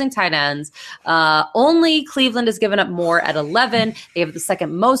opposing tight ends. Only Cleveland has given up more at 11. They have the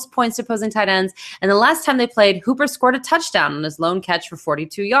second most points to opposing tight ends. And the last time they played, Hooper scored a touchdown on his lone catch for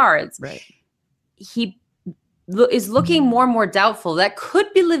 42 yards. Right. He is looking more and more doubtful. That could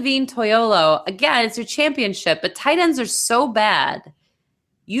be Levine Toilolo. Again, it's your championship, but tight ends are so bad.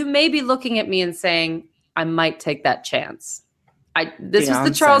 You may be looking at me and saying, I might take that chance. This was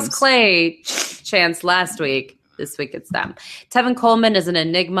the Charles Clay chance last week. This week it's them. Tevin Coleman is an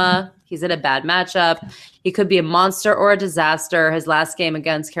enigma. He's in a bad matchup. He could be a monster or a disaster. His last game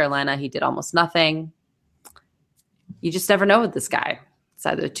against Carolina, he did almost nothing. You just never know with this guy. It's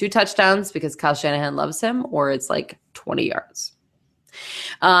either 2 touchdowns because Kyle Shanahan loves him, or it's like 20 yards.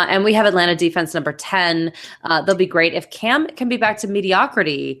 And we have Atlanta defense number 10. They'll be great if Cam can be back to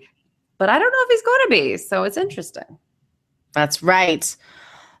mediocrity, but I don't know if he's going to be. So it's interesting. That's right.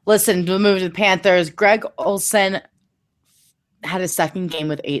 Listen, we'll move to the Panthers. Greg Olsen had a second game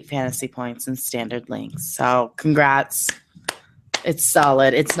with 8 fantasy points in standard leagues. So congrats. It's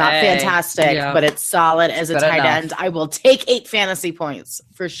solid. It's not fantastic, but it's solid as a tight end. I will take 8 fantasy points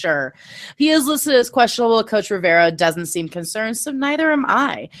for sure. He is listed as questionable. Coach Rivera doesn't seem concerned, so neither am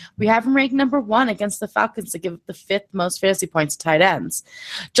I. We have him ranked number 1 against the Falcons to give the 5th most fantasy points to tight ends.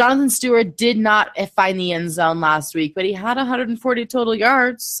 Jonathan Stewart did not find the end zone last week, but he had 140 total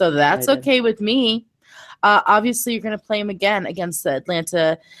yards, so that's okay with me. Obviously, you're going to play him again against the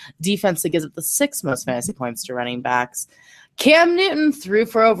Atlanta defense that gives up the 6th most fantasy points to running backs. Cam Newton threw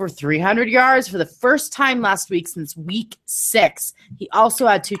for over 300 yards for the first time last week since week 6. He also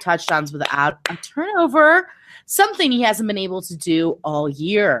had 2 touchdowns without a turnover, something he hasn't been able to do all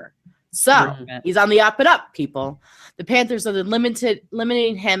year. So he's on the up and up, people. The Panthers are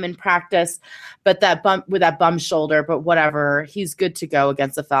limiting him in practice, but that bum shoulder, but whatever. He's good to go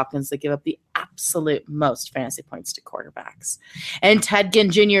against the Falcons that give up the absolute most fantasy points to quarterbacks. And Ted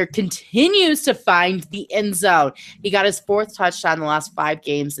Ginn Jr. continues to find the end zone. He got his 4th touchdown in the last 5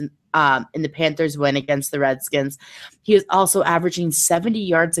 games in the Panthers win against the Redskins. He is also averaging 70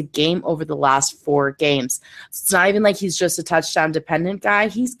 yards a game over the last 4 games. So it's not even like he's just a touchdown dependent guy.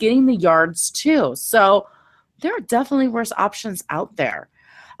 He's getting the yards too. So there are definitely worse options out there,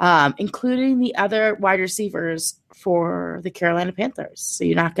 including the other wide receivers for the Carolina Panthers. So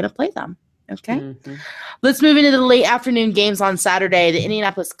you're not going to play them. Okay. Mm-hmm. Let's move into the late afternoon games on Saturday. The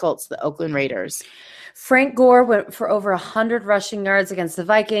Indianapolis Colts, the Oakland Raiders. Frank Gore went for over 100 rushing yards against the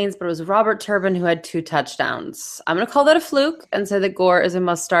Vikings, but it was Robert Turbin who had 2 touchdowns. I'm going to call that a fluke and say that Gore is a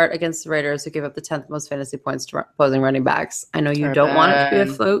must start against the Raiders, who gave up the 10th most fantasy points to opposing running backs. I know you don't want it to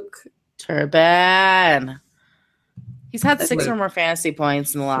be a fluke. Turbin. He's had 6 or more fantasy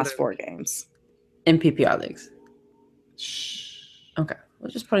points in the last 4 games. In PPR leagues. Okay. We're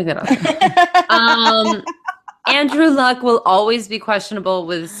just putting that out there. Andrew Luck will always be questionable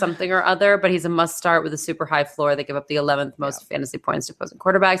with something or other, but he's a must start with a super high floor. They give up the 11th most fantasy points to opposing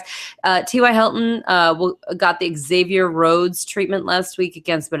quarterbacks. T.Y. Hilton got the Xavier Rhodes treatment last week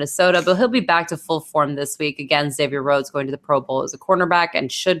against Minnesota, but he'll be back to full form this week. Again, Xavier Rhodes going to the Pro Bowl as a cornerback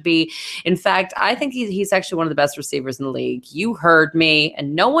and should be. In fact, I think he's actually one of the best receivers in the league. You heard me,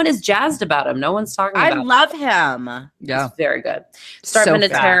 and no one is jazzed about him. No one's talking about him. I love him. Yeah. He's very good. Start so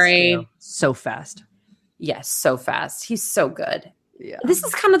Vinatieri. Fast, so fast. Yes, so fast. He's so good. Yeah. This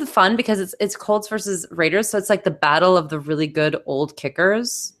is kind of the fun because it's Colts versus Raiders, so it's like the battle of the really good old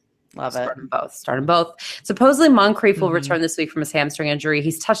kickers. Love it. Start them both. Supposedly Moncrief will return this week from his hamstring injury.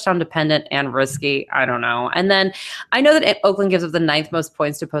 He's touchdown dependent and risky. I don't know. And then I know that Oakland gives up the 9th most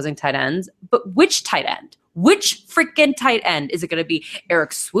points to opposing tight ends, but which tight end? Which freaking tight end? Is it going to be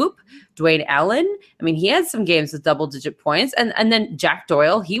Eric Swoop, Dwayne Allen? I mean, he had some games with double-digit points. And then Jack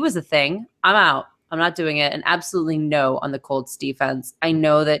Doyle, he was a thing. I'm out. I'm not doing it. And absolutely no on the Colts defense. I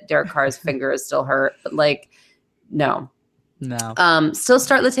know that Derek Carr's finger is still hurt, but no. Still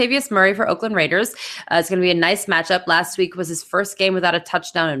start Latavius Murray for Oakland Raiders. It's going to be a nice matchup. Last week was his first game without a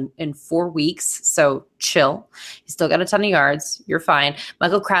touchdown in 4 weeks. So chill. He's still got a ton of yards. You're fine.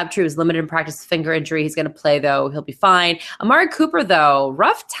 Michael Crabtree was limited in practice with finger injury. He's going to play though. He'll be fine. Amari Cooper though,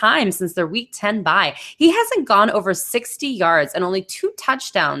 rough time since their week 10 bye. He hasn't gone over 60 yards and only 2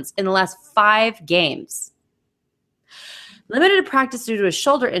 touchdowns in the last 5 games. Limited in practice due to a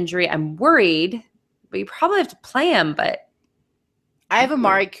shoulder injury. I'm worried, but you probably have to play him, but I have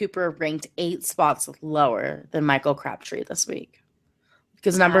Amari Cooper ranked 8 spots lower than Michael Crabtree this week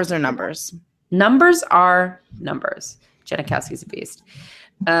because numbers are numbers. Numbers are numbers. Janikowski's a beast.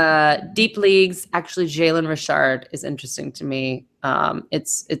 Deep leagues, actually, Jalen Richard is interesting to me.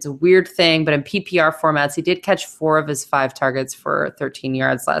 It's a weird thing, but in PPR formats, he did catch 4 of his 5 targets for 13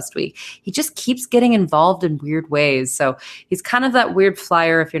 yards last week. He just keeps getting involved in weird ways. So he's kind of that weird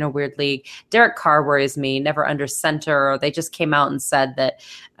flyer if you're in a weird league. Derek Carr worries me, never under center. They just came out and said that,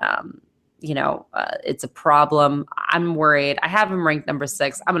 it's a problem. I'm worried. I have him ranked number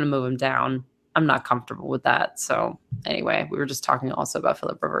 6. I'm going to move him down. I'm not comfortable with that. So anyway, we were just talking also about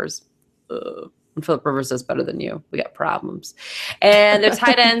Phillip Rivers. When Phillip Rivers does better than you, we got problems. And their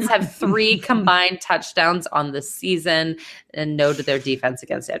tight ends have 3 combined touchdowns on the season, and no to their defense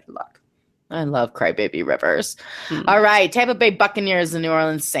against Andrew Luck. I love Crybaby Rivers. All right, Tampa Bay Buccaneers and New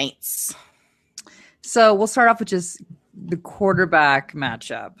Orleans Saints. So we'll start off with just the quarterback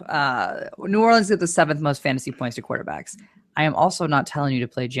matchup. New Orleans get the 7th most fantasy points to quarterbacks. I am also not telling you to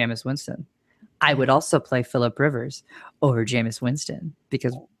play Jameis Winston. I would also play Phillip Rivers over Jameis Winston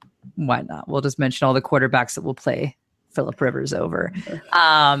because why not? We'll just mention all the quarterbacks that will play Phillip Rivers over.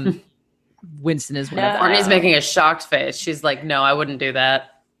 Winston is one of them. Courtney's making a shocked face. She's like, no, I wouldn't do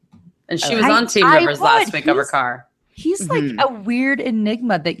that. And she was on Team Rivers last week over Carr. He's like a weird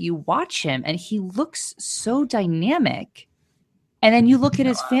enigma that you watch him and he looks so dynamic. And then you look at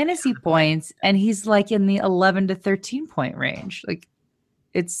his fantasy points and he's like in the 11 to 13 point range. Like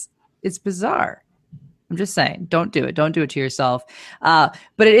it's bizarre. I'm just saying, don't do it. Don't do it to yourself. But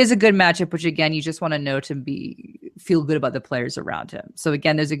it is a good matchup, which again, you just want to know to feel good about the players around him. So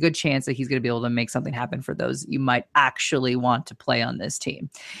again, there's a good chance that he's going to be able to make something happen for those you might actually want to play on this team.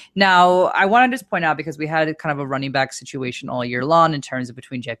 Now, I want to just point out, because we had kind of a running back situation all year long in terms of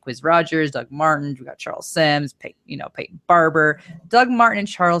between Jacquizz Rodgers, Doug Martin, we got Charles Sims, Peyton Barber. Doug Martin and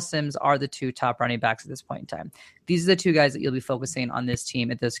Charles Sims are the two top running backs at this point in time. These are the two guys that you'll be focusing on this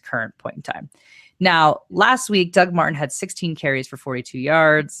team at this current point in time. Now, last week, Doug Martin had 16 carries for 42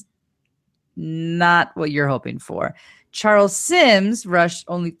 yards. Not what you're hoping for. Charles Sims rushed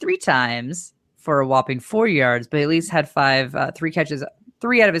only 3 times for a whopping 4 yards, but at least had 3 catches,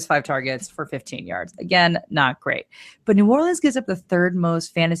 3 out of his 5 targets for 15 yards. Again, not great. But New Orleans gives up the 3rd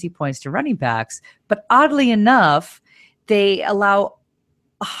most fantasy points to running backs. But oddly enough, they allow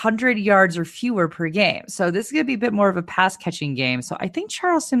 100 yards or fewer per game. So this is going to be a bit more of a pass catching game. So I think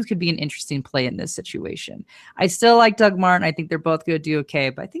Charles Sims could be an interesting play in this situation. I still like Doug Martin. I think they're both going to do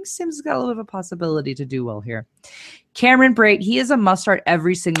okay, but I think Sims has got a little bit of a possibility to do well here. Cameron Brate, he is a must start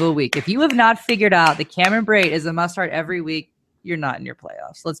every single week. If you have not figured out that Cameron Brate is a must start every week, you're not in your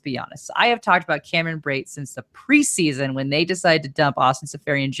playoffs. Let's be honest. I have talked about Cameron Brate since the preseason when they decided to dump Austin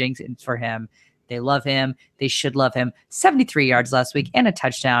Seferian-Jenkins for him. They love him. They should love him. 73 yards last week and a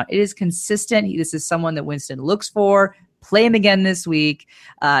touchdown. It is consistent. This is someone that Winston looks for. Play him again this week.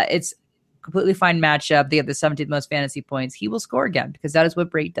 It's a completely fine matchup. They have the 17th most fantasy points. He will score again because that is what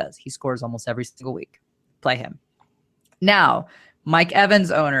Brate does. He scores almost every single week. Play him. Now, Mike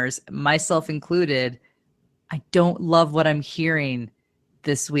Evans owners, myself included, I don't love what I'm hearing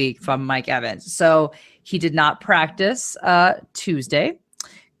this week from Mike Evans. So he did not practice Tuesday.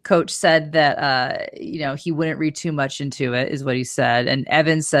 Coach said that, he wouldn't read too much into it, is what he said. And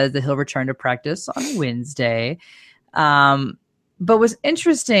Evans says that he'll return to practice on Wednesday. But what's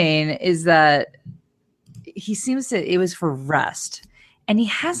interesting is that he seems to, it was for rest. And he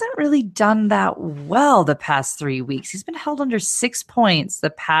hasn't really done that well the past 3 weeks. He's been held under 6 points the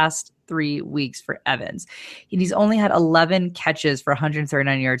past 3 weeks for Evans. And he's only had 11 catches for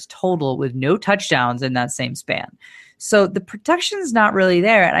 139 yards total with no touchdowns in that same span. So the production's not really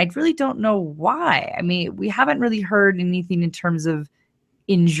there, and I really don't know why. I mean, we haven't really heard anything in terms of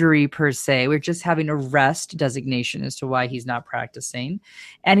injury per se. We're just having a rest designation as to why he's not practicing,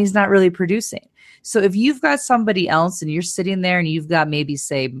 and he's not really producing. So if you've got somebody else and you're sitting there and you've got maybe,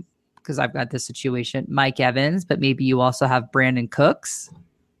 say, because I've got this situation, Mike Evans, but maybe you also have Brandon Cooks,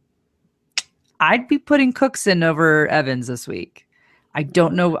 I'd be putting Cooks in over Evans this week. I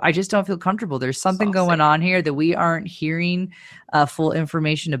don't know. I just don't feel comfortable. There's something going on here that we aren't hearing full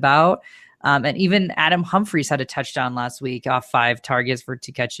information about. And even Adam Humphries had a touchdown last week off 5 targets for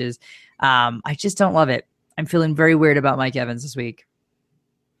 2 catches. I just don't love it. I'm feeling very weird about Mike Evans this week.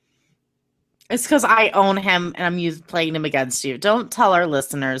 It's because I own him and I'm playing him against you. Don't tell our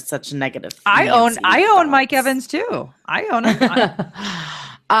listeners such negative. I own Mike Evans too. I own him.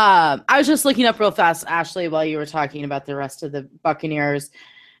 I was just looking up real fast, Ashley, while you were talking about the rest of the Buccaneers.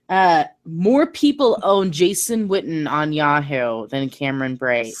 More people own Jason Witten on Yahoo than Cameron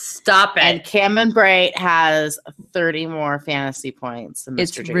Brate. Stop it. And Cameron Brate has 30 more fantasy points than Mr.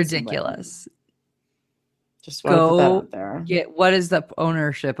 It's Jason ridiculous. Witten. Just want to put that out there. What is the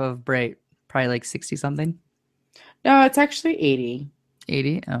ownership of Brate? Probably like 60 something? No, it's actually 80.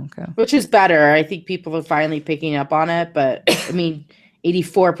 80? Oh, okay. Which is better. I think people are finally picking up on it, but I mean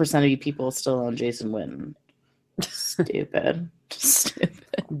 84% of you people still own Jason Witten. Stupid.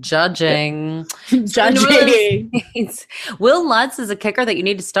 Judging. Will Lutz is a kicker that you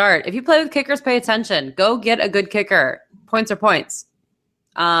need to start. If you play with kickers, pay attention. Go get a good kicker. Points are points.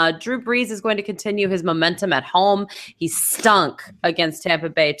 Drew Brees is going to continue his momentum at home. He stunk against Tampa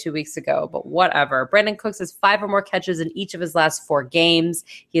Bay 2 weeks ago, but whatever. Brandon Cooks has 5 or more catches in each of his last 4 games.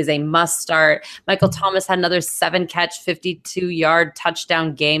 He is a must start. Michael Thomas had another 7-catch, 52-yard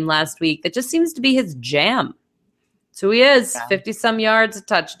touchdown game last week. That just seems to be his jam. So he is 50-some yards, a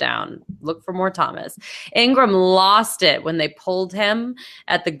touchdown. Look for more Thomas. Ingram lost it when they pulled him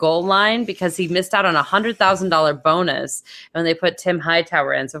at the goal line because he missed out on a $100,000 bonus when they put Tim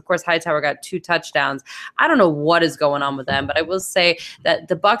Hightower in. So, of course, Hightower got 2 touchdowns. I don't know what is going on with them, but I will say that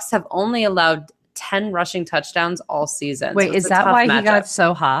the Bucs have only allowed 10 rushing touchdowns all season. Wait, so is that why he got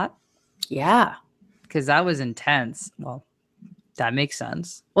so hot? Yeah. Because that was intense. Well, That makes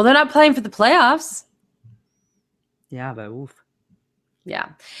sense. Well, they're not playing for the playoffs. Yeah, but oof. Yeah.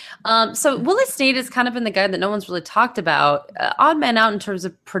 So Willie Snead has kind of been the guy that no one's really talked about. Odd man out in terms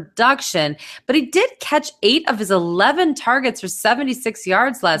of production, but he did catch 8 of his 11 targets for 76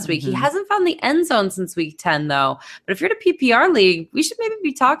 yards last week. He hasn't found the end zone since week 10, though. But if you're in a PPR league, we should maybe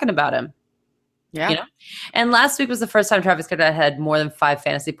be talking about him. Yeah. You know? And last week was the first time Travis Kelce had more than 5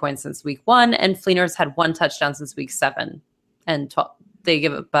 fantasy points since week 1, and Fleener's had 1 touchdown since week 7. And 12, they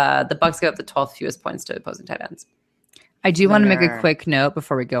give up the Bucs give up the 12th fewest points to opposing tight ends. I do want to make a quick note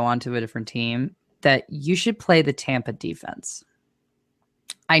before we go on to a different team that you should play the Tampa defense.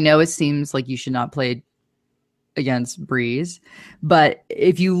 I know it seems like you should not play against Breeze, but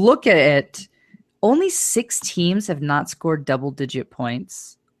if you look at it, only 6 teams have not scored double-digit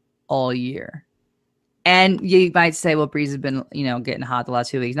points all year. And you might say, well, Breeze has been, getting hot the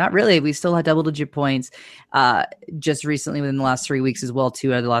last 2 weeks. Not really. We still had double-digit points just recently within the last 3 weeks as well,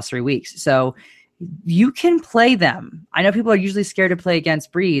 2 out of the last 3 weeks. So you can play them. I know people are usually scared to play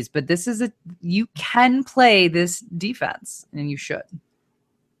against Breeze, but you can play this defense, and you should.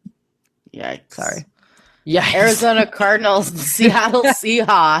 Yikes. Sorry. Yeah, Arizona Cardinals, Seattle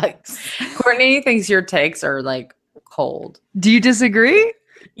Seahawks. Courtney thinks your takes are like cold. Do you disagree?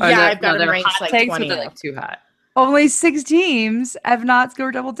 Yeah, I've got them ranked like takes, 20. They're like too hot. Only 6 teams have not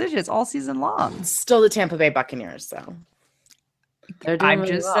scored double digits all season long. Still the Tampa Bay Buccaneers, though. I'm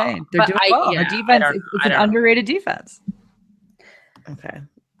just saying. They're doing well. Our defense is an underrated defense. Okay.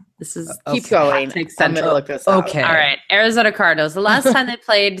 This is keep going. I'm going to look this up. Okay. All right. Arizona Cardinals. The last time they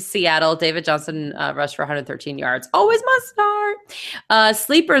played Seattle, David Johnson rushed for 113 yards. Always must start.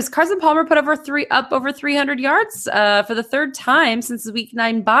 Sleepers. Carson Palmer put up over 300 yards for the 3rd time since the week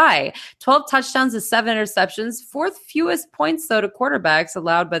 9 bye. 12 touchdowns to 7 interceptions. 4th fewest points, though, to quarterbacks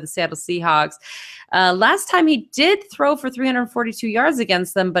allowed by the Seattle Seahawks. Last time he did throw for 342 yards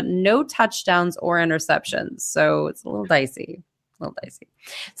against them, but no touchdowns or interceptions. So it's a little dicey.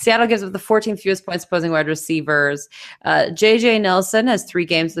 Seattle gives up the 14th fewest points opposing wide receivers. J.J. Nelson has 3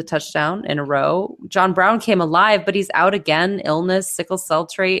 games with a touchdown in a row. John Brown came alive, but he's out again. Illness, sickle cell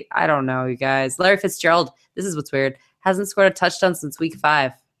trait. I don't know, you guys. Larry Fitzgerald, this is what's weird, hasn't scored a touchdown since week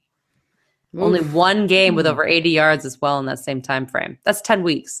 5. Oof. Only 1 game with over 80 yards as well in that same time frame. That's 10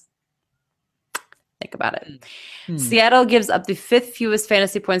 weeks. Think about it. Seattle gives up the 5th fewest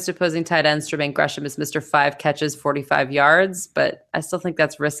fantasy points to opposing tight ends. Jermaine Gresham is Mr. 5 catches, 45 yards, but I still think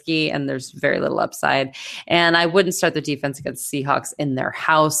that's risky and there's very little upside. And I wouldn't start the defense against Seahawks in their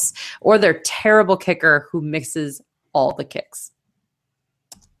house or their terrible kicker who mixes all the kicks.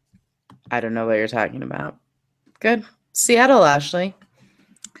 I don't know what you're talking about. Good. Seattle, Ashley.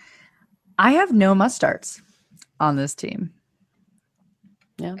 I have no must-starts on this team.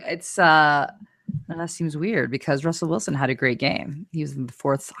 Yeah. It's that seems weird because Russell Wilson had a great game. He was the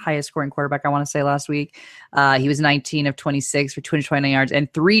 4th highest scoring quarterback, I want to say, last week. He was 19 of 26 for 229 yards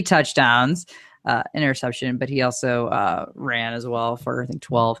and 3 touchdowns, interception, but he also ran as well for, I think,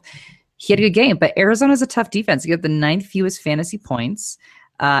 12. He had a good game, but Arizona's a tough defense. He got the 9th fewest fantasy points,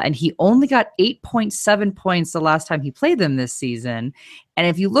 and he only got 8.7 points the last time he played them this season. And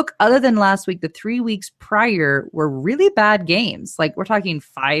if you look, other than last week, the 3 weeks prior were really bad games. Like, we're talking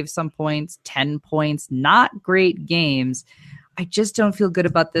 5-some points, 10 points, not great games. I just don't feel good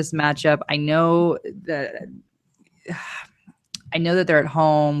about this matchup. I know that they're at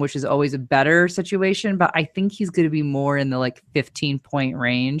home, which is always a better situation, but I think he's going to be more in the 15-point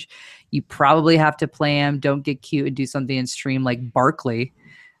range. You probably have to play him. Don't get cute and do something in stream like Barkley.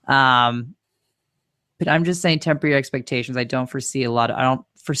 But I'm just saying, temper your expectations. I don't foresee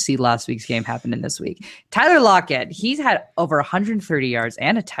last week's game happening this week. Tyler Lockett, he's had over 130 yards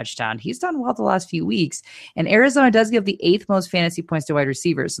and a touchdown. He's done well the last few weeks. And Arizona does give the 8th most fantasy points to wide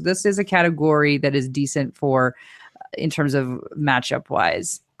receivers. So this is a category that is decent for, in terms of matchup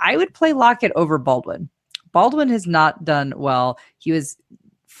wise. I would play Lockett over Baldwin. Baldwin has not done well. He was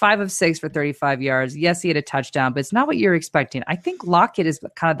 5 of 6 for 35 yards. Yes, he had a touchdown, but it's not what you're expecting. I think Lockett is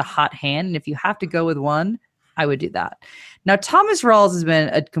kind of the hot hand, and if you have to go with one, I would do that. Now, Thomas Rawls has been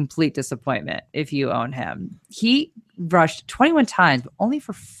a complete disappointment if you own him. He rushed 21 times, but only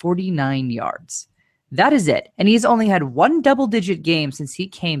for 49 yards. That is it. And he's only had 1 double-digit game since he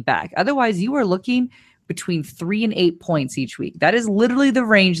came back. Otherwise, you are looking between 3 and 8 points each week. That is literally the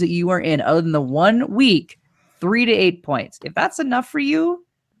range that you are in, other than the 1 week, 3 to 8 points. If that's enough for you,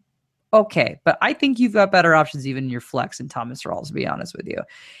 okay, but I think you've got better options even in your flex and Thomas Rawls, to be honest with you.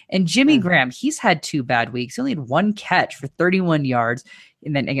 And Jimmy Graham, he's had 2 bad weeks. He only had 1 catch for 31 yards.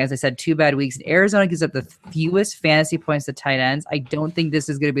 And then, as I said, 2 bad weeks. And Arizona gives up the fewest fantasy points to tight ends. I don't think this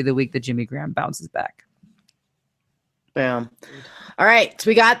is going to be the week that Jimmy Graham bounces back. Boom. All right, so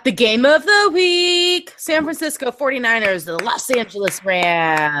we got the game of the week. San Francisco 49ers, the Los Angeles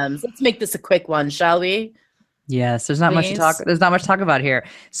Rams. Let's make this a quick one, shall we? Yes, there's not much to talk. There's not much to talk about here.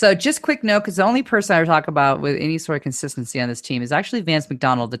 So just quick note, because the only person I talk about with any sort of consistency on this team is actually Vance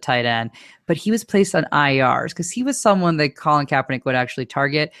McDonald, the tight end, but he was placed on IRs because he was someone that Colin Kaepernick would actually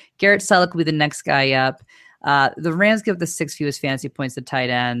target. Garrett Selleck will be the next guy up. The Rams give the 6th fewest fantasy points to tight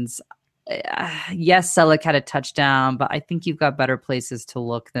ends. Yes, Selleck had a touchdown, but I think you've got better places to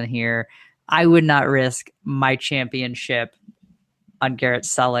look than here. I would not risk my championship on Garrett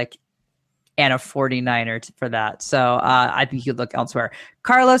Selleck and a 49er for that. So I think you'd look elsewhere.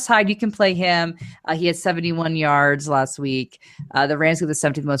 Carlos Hyde, you can play him. He had 71 yards last week. The Rams get the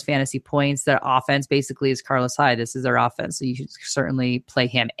 17th most fantasy points. Their offense basically is Carlos Hyde. This is their offense. So you should certainly play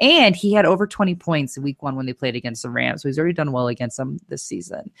him. And he had over 20 points in week 1 when they played against the Rams. So he's already done well against them this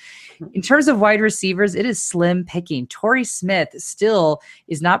season. In terms of wide receivers, it is slim picking. Torrey Smith still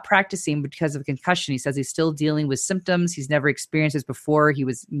is not practicing because of a concussion. He says he's still dealing with symptoms. He's never experienced this before. He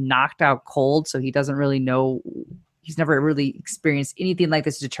was knocked out cold, so he doesn't really know. He's never really experienced anything like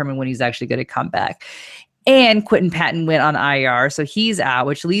this to determine when he's actually going to come back. And Quentin Patton went on IR, so he's out,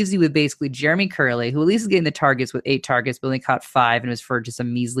 which leaves you with basically Jeremy Curley, who at least is getting the targets with 8 targets, but only caught 5 and was for just a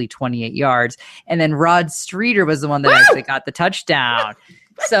measly 28 yards. And then Rod Streeter was the one that actually got the touchdown.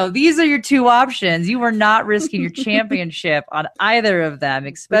 So these are your 2 options. You are not risking your championship on either of them.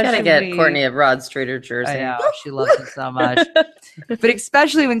 Especially, we gotta get Courtney a Rod Streeter jersey. I know, she loves him so much. But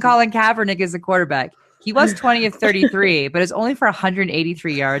especially when Colin Kaepernick is the quarterback. He was 20 of 33, but it's only for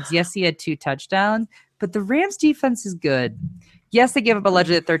 183 yards. Yes, he had 2 touchdowns, but the Rams defense is good. Yes, they gave up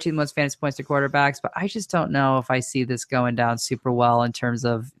allegedly the 13th most fantasy points to quarterbacks, but I just don't know if I see this going down super well in terms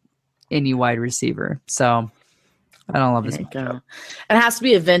of any wide receiver. So I don't love this matchup. It has to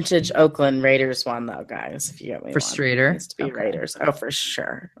be a vintage Oakland Raiders one, though, guys. If you get me for one. Streeter, it has to be Raiders. Oh, for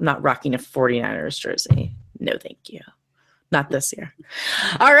sure. I'm not rocking a 49ers jersey. No, thank you. Not this year.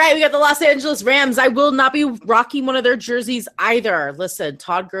 All right, we got the Los Angeles Rams. I will not be rocking one of their jerseys either. Listen,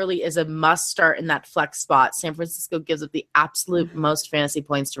 Todd Gurley is a must start in that flex spot. San Francisco gives up the absolute most fantasy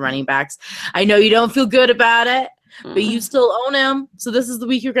points to running backs. I know you don't feel good about it, but you still own him. So this is the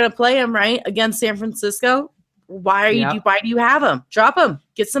week you're going to play him, right? Against San Francisco. Why do you have him? Drop him.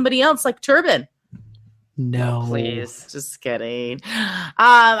 Get somebody else like Turbin. No, please. Just kidding.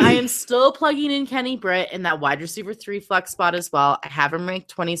 I am still plugging in Kenny Britt in that wide receiver 3 flex spot as well. I have him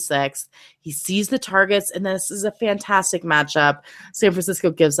ranked 26th. He sees the targets, and this is a fantastic matchup. San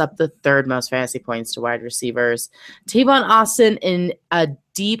Francisco gives up the 3rd most fantasy points to wide receivers. Tavon Austin in a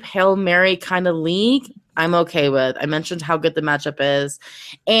deep Hail Mary kind of league, I'm okay with. I mentioned how good the matchup is,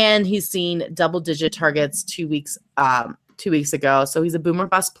 and he's seen double-digit targets 2 weeks ago. So he's a boomer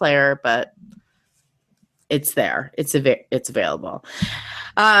bust player, but it's there. It's available.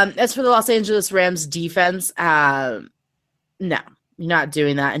 As for the Los Angeles Rams defense, no, you're not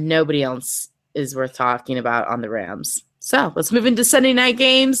doing that, and nobody else is worth talking about on the Rams. So let's move into Sunday night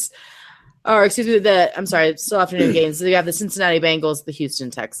games. Or excuse me, still afternoon games. So you have the Cincinnati Bengals, the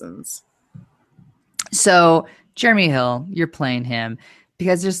Houston Texans. So Jeremy Hill, you're playing him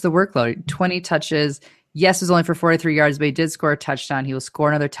because there's the workload. 20 touches. Yes, it was only for 43 yards, but he did score a touchdown. He will score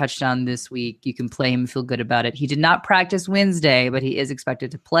another touchdown this week. You can play him and feel good about it. He did not practice Wednesday, but he is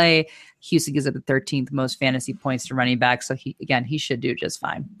expected to play. Houston gives up the 13th most fantasy points to running back. So he should do just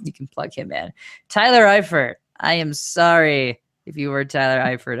fine. You can plug him in. Tyler Eifert. I am sorry if you were a Tyler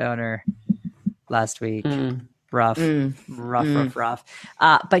Eifert owner last week. Rough.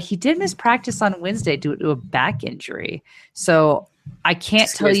 But he did miss practice on Wednesday due to a back injury. So I can't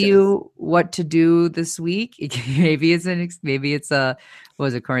tell you what to do this week. Maybe it's what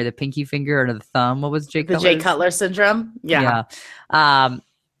was it, Corey? The pinky finger or the thumb? What was Jay Cutler syndrome? Yeah.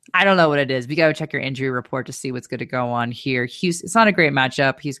 I don't know what it is. We got to check your injury report to see what's going to go on here. It's not a great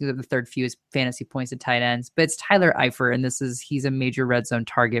matchup. He's going to have the 3rd fewest fantasy points to tight ends, but it's Tyler Eifert, and he's a major red zone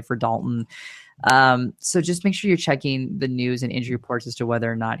target for Dalton. So just make sure you're checking the news and injury reports as to whether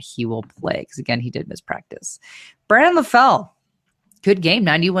or not he will play, because again, he did miss practice. Brandon LaFell. Good game,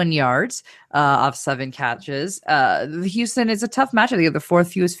 91 yards off 7 catches. Houston is a tough matchup. They have the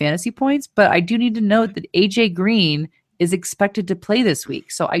 4th fewest fantasy points, but I do need to note that AJ Green is expected to play this week.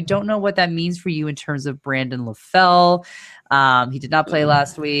 So I don't know what that means for you in terms of Brandon LaFell. He did not play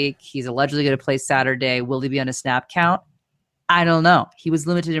last week. He's allegedly going to play Saturday. Will he be on a snap count? I don't know. He was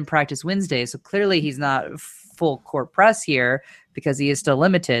limited in practice Wednesday, so clearly he's not full court press here because he is still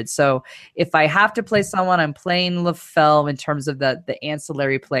limited. So if I have to play someone, I'm playing LaFell in terms of the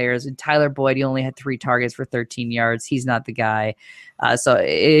ancillary players. And Tyler Boyd, he only had 3 targets for 13 yards. He's not the guy. So it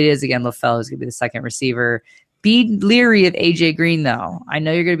is, again, LaFell who's going to be the 2nd receiver. Be leery of AJ Green, though. I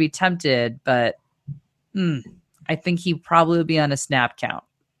know you're going to be tempted, but I think he probably will be on a snap count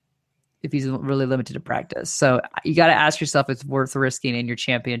if he's really limited to practice. So you got to ask yourself if it's worth risking in your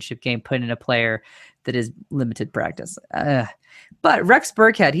championship game, putting in a player that is limited practice. But Rex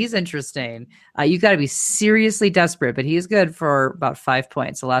Burkhead, he's interesting. You got to be seriously desperate, but he is good for about 5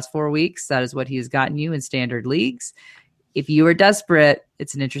 points. The last 4 weeks, that is what he has gotten you in standard leagues. If you are desperate,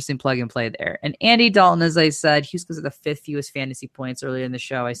 it's an interesting plug and play there. And Andy Dalton, as I said, he was because of the 5th fewest fantasy points earlier in the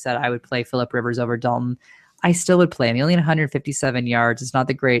show. I said I would play Phillip Rivers over Dalton. I still would play him. He only had 157 yards. It's not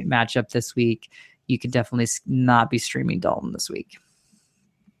the great matchup this week. You can definitely not be streaming Dalton this week.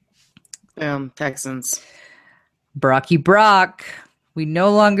 Texans. Brock. We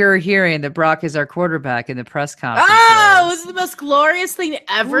no longer are hearing that Brock is our quarterback in the press conference. Oh, it was the most glorious thing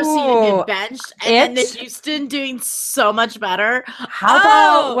ever seen him get benched. And then the Houston doing so much better. How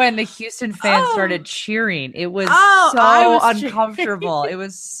about when the Houston fans started cheering? It was so uncomfortable. It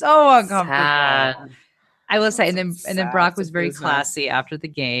was so uncomfortable. Sad. I will say, and then Brock was very classy after the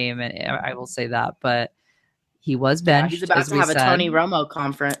game, and I will say that, but he was benched. He's about to have a Tony Romo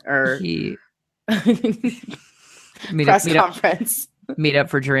conference or press conference. Meet up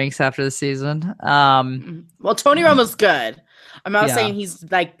for drinks after the season. Well, Tony Romo's good. I'm not saying he's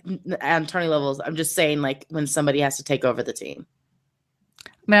like on Tony levels. I'm just saying like when somebody has to take over the team. I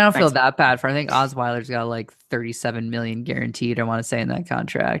mean, I don't feel that bad for. I think Osweiler's got like 37 million guaranteed. I want to say in that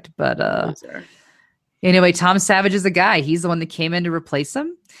contract, but anyway, Tom Savage is the guy. He's the one that came in to replace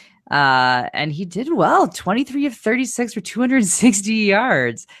him. And he did well, 23 of 36 for 260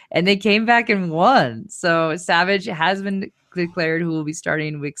 yards, and they came back and won. So Savage has been declared who will be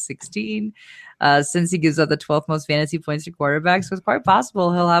starting week 16. Since he gives up the 12th most fantasy points to quarterbacks, so it's quite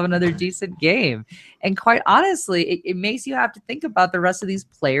possible he'll have another decent game. And quite honestly, it makes you have to think about the rest of these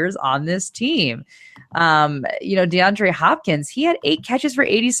players on this team. DeAndre Hopkins, he had 8 catches for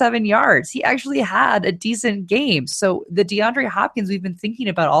 87 yards. He actually had a decent game. So the DeAndre Hopkins we've been thinking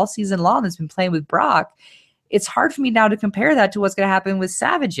about all season long that's been playing with Brock, it's hard for me now to compare that to what's going to happen with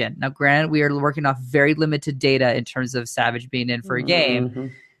Savage in. Now, granted, we are working off very limited data in terms of Savage being in for a game. Mm-hmm.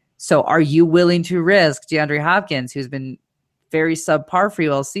 So are you willing to risk DeAndre Hopkins, who's been very subpar for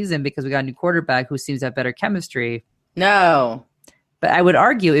you all season because we got a new quarterback who seems to have better chemistry? No. But I would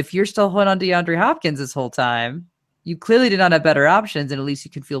argue if you're still holding on to DeAndre Hopkins this whole time, you clearly did not have better options, and at least you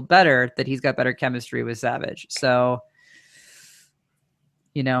can feel better that he's got better chemistry with Savage. So,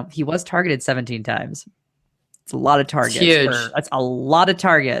 he was targeted 17 times. It's a lot of targets. Huge. That's a lot of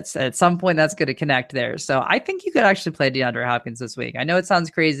targets. At some point, that's going to connect there. So I think you could actually play DeAndre Hopkins this week. I know it sounds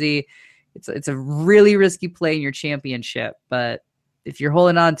crazy. It's a really risky play in your championship, but if you're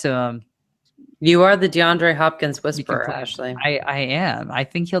holding on to him, you are the DeAndre Hopkins whisperer, Ashley. I am. I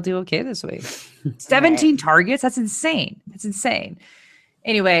think he'll do okay this week. 17 targets. That's insane. That's insane.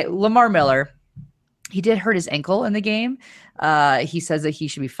 Anyway, Lamar Miller. He did hurt his ankle in the game. He says that he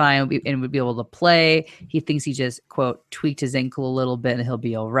should be fine and would be able to play. He thinks he just, quote, tweaked his ankle a little bit and he'll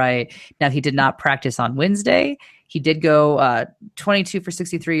be all right. Now, he did not practice on Wednesday. He did go 22 for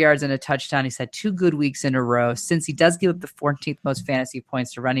 63 yards and a touchdown. He's had 2 good weeks in a row. Since he does give up the 14th most fantasy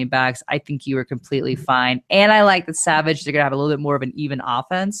points to running backs, I think you are completely fine. And I like the Savage. They're going to have a little bit more of an even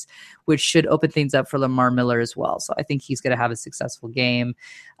offense, which should open things up for Lamar Miller as well. So I think he's going to have a successful game.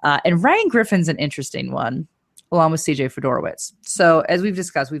 And Ryan Griffin's an interesting one, along with CJ Fedorowicz. So as we've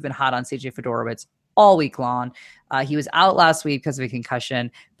discussed, we've been hot on CJ Fedorowicz all week long. He was out last week because of a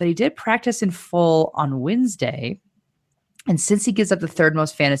concussion, but he did practice in full on Wednesday. And since he gives up the 3rd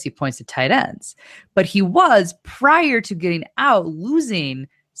most fantasy points to tight ends, but he was, prior to getting out, losing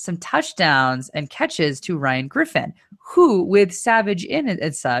some touchdowns and catches to Ryan Griffin, who, with Savage in it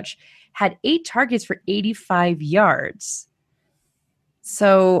and such, had 8 targets for 85 yards.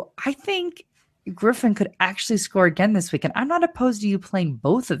 So I think Griffin could actually score again this week. And I'm not opposed to you playing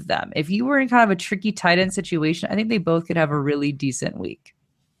both of them. If you were in kind of a tricky tight end situation, I think they both could have a really decent week.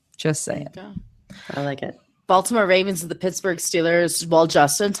 Just saying. I like it. Baltimore Ravens and the Pittsburgh Steelers. Well,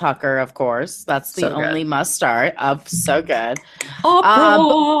 Justin Tucker, of course. That's the only must start of so good.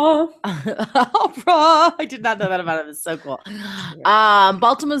 Opera. I did not know that about him. It's so cool.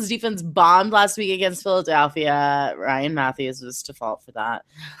 Baltimore's defense bombed last week against Philadelphia. Ryan Matthews was to fault for that.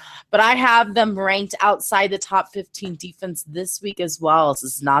 But I have them ranked outside the top 15 defense this week as well. This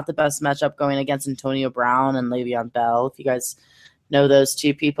is not the best matchup going against Antonio Brown and Le'Veon Bell. If you guys know those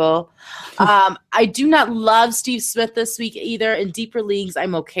two people. I do not love Steve Smith this week either. In deeper leagues,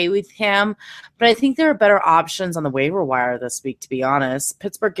 I'm okay with him, but I think there are better options on the waiver wire this week, to be honest.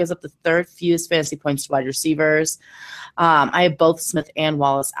 Pittsburgh gives up the third fewest fantasy points to wide receivers. I have both Smith and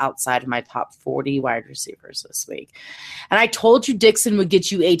Wallace outside of my top 40 wide receivers this week. And I told you Dixon would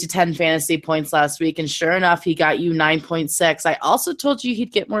get you 8 to 10 fantasy points last week, and sure enough, he got you 9.6. I also told you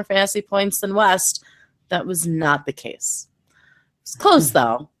he'd get more fantasy points than West. That was not the case. It's close,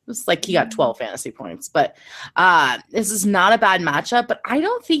 though. It's like he got 12 fantasy points. But this is not a bad matchup, but I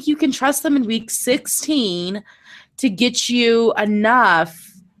don't think you can trust them in week 16 to get you enough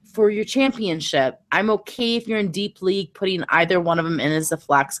for your championship. I'm okay if you're in deep league putting either one of them in as a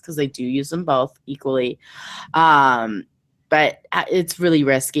flex because they do use them both equally. But it's really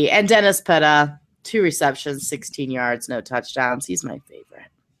risky. And Dennis Pitta, 2 receptions, 16 yards, no touchdowns. He's my favorite.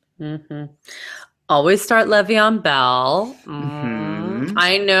 Mm-hmm. Always start Le'Veon Bell.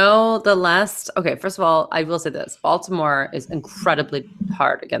 I know first of all, I will say this. Baltimore is incredibly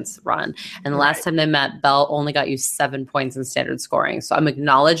hard against the run. And the last time they met, Bell only got you 7 points in standard scoring. So I'm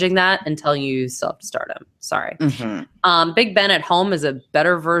acknowledging that and telling you still have to start him. Sorry. Big Ben at home is a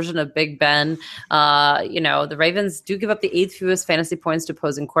better version of Big Ben. The Ravens do give up the 8th fewest fantasy points to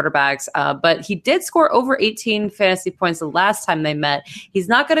opposing quarterbacks, but he did score over 18 fantasy points the last time they met. He's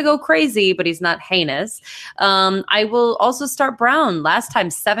not going to go crazy, but he's not heinous. I will also start Brown. Last time,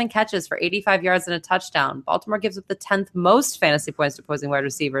 7 catches for 85 yards and a touchdown. Baltimore gives up the 10th most fantasy points to opposing wide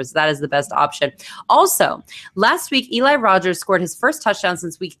receivers. That is the best option. Also, last week, Eli Rogers scored his first touchdown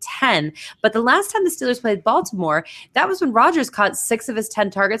since week 10, but the last time the Steelers played Baltimore, that was when Rogers caught 6 of his 10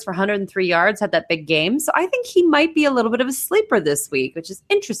 targets for 103 yards, had that big game. So I think he might be a little bit of a sleeper this week, which is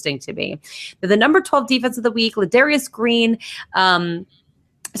interesting to me. The number 12 defense of the week, Ladarius Green,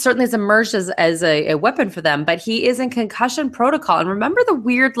 certainly has emerged as a weapon for them, but he is in concussion protocol. And remember the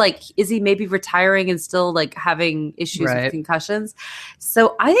weird, is he maybe retiring and still having issues with concussions?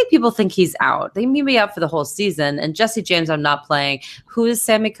 So I think people think he's out. They may be out for the whole season. And Jesse James, I'm not playing. Who is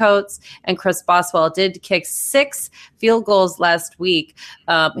Sammy Coates? And Chris Boswell did kick 6 field goals last week.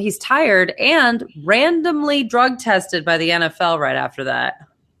 He's tired and randomly drug tested by the NFL right after that.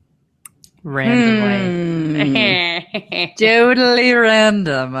 Randomly. Totally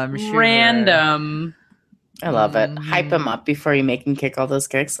random, I'm sure. Random. I love it. Hype him up before you make him kick all those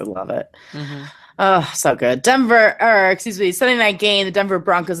kicks. I love it. Oh, so good. Sunday night game, the Denver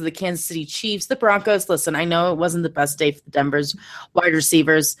Broncos and the Kansas City Chiefs. The Broncos, listen, I know it wasn't the best day for the Denver's wide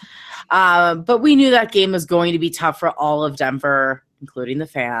receivers, but we knew that game was going to be tough for all of Denver, including the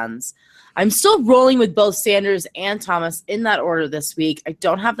fans. I'm still rolling with both Sanders and Thomas in that order this week. I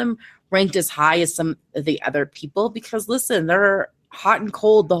don't have them ranked as high as some of the other people because, listen, they're hot and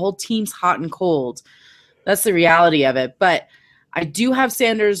cold. The whole team's hot and cold. That's the reality of it. But I do have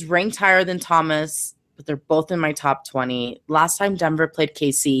Sanders ranked higher than Thomas, but they're both in my top 20. Last time Denver played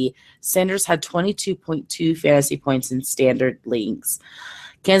KC, Sanders had 22.2 fantasy points in standard leagues.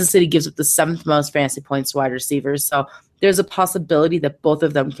 Kansas City gives up the 7th most fantasy points to wide receivers, so there's a possibility that both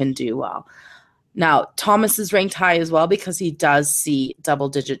of them can do well. Now, Thomas is ranked high as well because he does see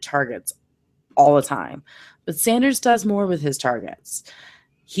double-digit targets all the time. But Sanders does more with his targets.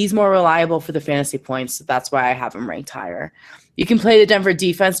 He's more reliable for the fantasy points, so that's why I have him ranked higher. You can play the Denver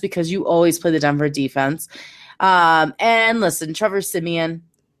defense because you always play the Denver defense. And listen, Trevor Siemian,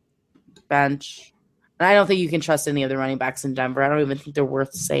 bench. And I don't think you can trust any of the running backs in Denver. I don't even think they're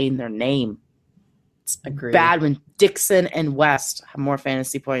worth saying their name. It's bad when Dixon and West have more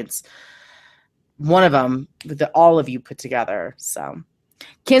fantasy points. One of them with all of you put together. So,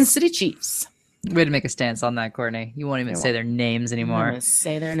 Kansas City Chiefs. Way to make a stance on that, Courtney. You won't even say their names anymore.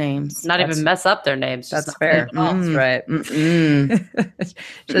 Say their names. Not even mess up their names. That's fair. That's right.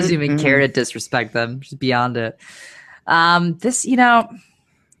 She doesn't even care to disrespect them. She's beyond it. They're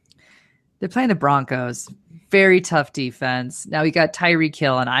playing the Broncos. Very tough defense. Now we got Tyreek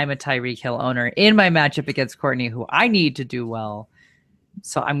Hill, and I'm a Tyreek Hill owner in my matchup against Courtney, who I need to do well.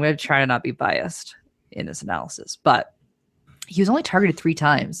 So I'm going to try to not be biased in this analysis. But he was only targeted 3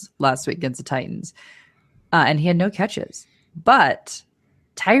 times last week against the Titans, and he had no catches. But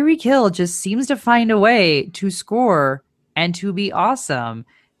Tyreek Hill just seems to find a way to score and to be awesome.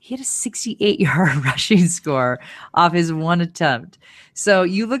 He had a 68-yard rushing score off his 1 attempt. So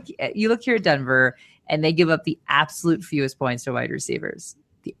you look here at Denver, and they give up the absolute fewest points to wide receivers.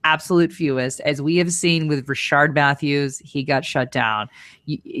 The absolute fewest, as we have seen with Rashard Matthews, he got shut down.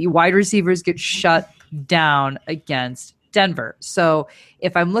 Wide receivers get shut down against Denver. So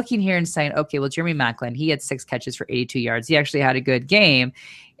if I'm looking here and saying, okay, well, Jeremy Maclin, he had 6 catches for 82 yards. He actually had a good game.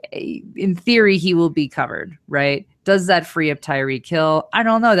 in theory, he will be covered, right? Does that free up Tyreek Hill? I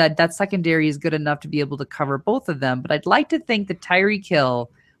don't know. That secondary is good enough to be able to cover both of them, but I'd like to think that Tyreek Hill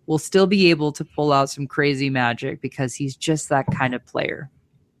will still be able to pull out some crazy magic because he's just that kind of player.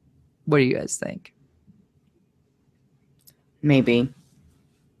 What do you guys think? Maybe.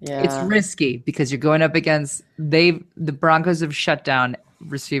 Yeah. It's risky because you're going up against the Broncos have shut down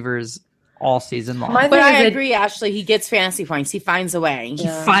receivers all season long. But I agree, Ashley. He gets fantasy points. He finds a way. He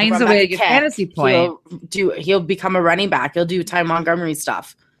finds a way to get fantasy points. He'll become a running back. He'll do Ty Montgomery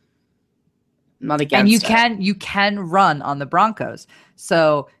stuff. Not against and you can run on the Broncos.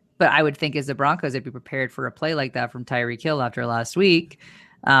 So, but I would think as the Broncos, they'd be prepared for a play like that from Tyreek Hill after last week.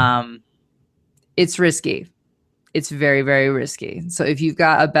 It's risky. It's very, very risky. So if you've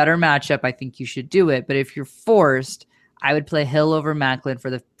got a better matchup, I think you should do it. But if you're forced, I would play Hill over Macklin for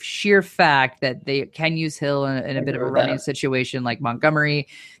the sheer fact that they can use Hill in a bit of a running situation like Montgomery.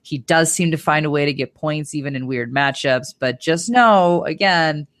 He does seem to find a way to get points even in weird matchups. But just know,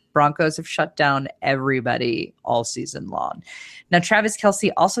 again, Broncos have shut down everybody all season long. Now, Travis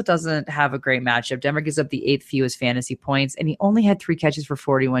Kelce also doesn't have a great matchup. Denver gives up the 8th fewest fantasy points, and he only had 3 catches for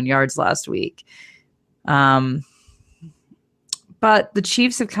 41 yards last week. But the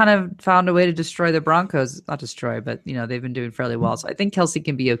Chiefs have kind of found a way to destroy the Broncos. Not destroy, but, they've been doing fairly well. So I think Kelce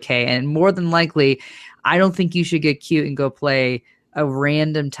can be okay. And more than likely, I don't think you should get cute and go play a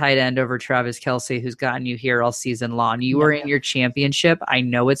random tight end over Travis Kelce, who's gotten you here all season long. You are in your championship. I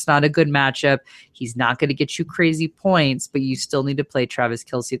know it's not a good matchup. He's not going to get you crazy points, but you still need to play Travis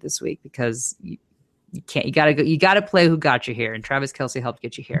Kelce this week because you can't. You got to play who got you here, and Travis Kelce helped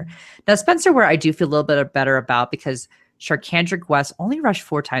get you here. Now, Spencer, where I do feel a little bit better about because Charkandrick West only rushed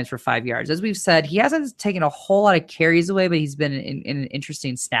 4 times for 5 yards. As we've said, he hasn't taken a whole lot of carries away, but he's been in an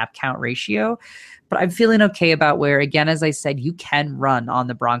interesting snap count ratio. But I'm feeling okay about where, again, as I said, you can run on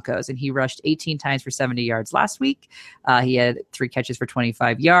the Broncos. And he rushed 18 times for 70 yards last week. He had 3 catches for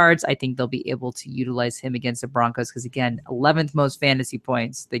 25 yards. I think they'll be able to utilize him against the Broncos because, again, 11th most fantasy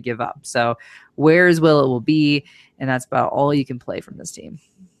points they give up. So where's Will it will be, and that's about all you can play from this team.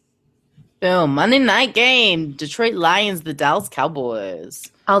 Boom. Monday night game. Detroit Lions, the Dallas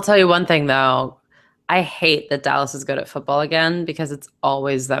Cowboys. I'll tell you one thing, though. I hate that Dallas is good at football again because it's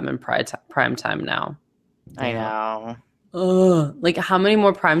always them in prime time now. I know. Ugh. Like, how many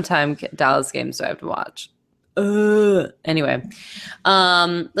more primetime Dallas games do I have to watch? Anyway,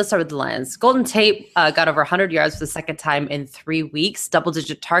 let's start with the Lions. Golden Tate got over 100 yards for the second time in 3 weeks,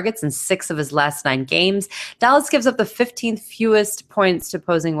 double-digit targets in 6 of his last 9 games. Dallas gives up the 15th fewest points to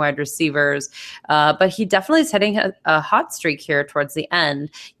opposing wide receivers, but he definitely is hitting a hot streak here towards the end.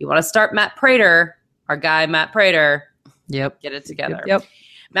 You want to start Matt Prater, our guy Matt Prater. Yep. Get it together. Yep.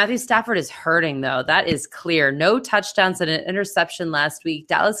 Matthew Stafford is hurting, though. That is clear. No touchdowns and an interception last week.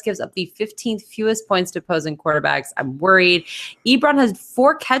 Dallas gives up the 15th fewest points to opposing quarterbacks. I'm worried. Ebron has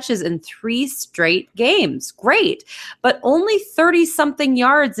 4 catches in 3 straight games. Great. But only 30-something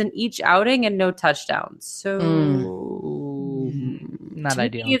yards in each outing and no touchdowns. So not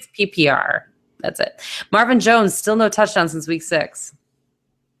ideal. It's PPR. That's it. Marvin Jones, still no touchdowns since week 6.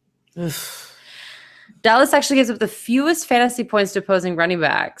 Dallas actually gives up the fewest fantasy points to opposing running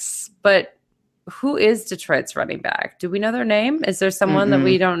backs. But who is Detroit's running back? Do we know their name? Is there someone that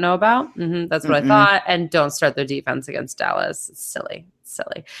we don't know about? That's what I thought. And don't start their defense against Dallas. It's silly.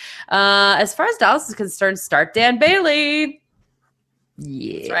 As far as Dallas is concerned, start Dan Bailey.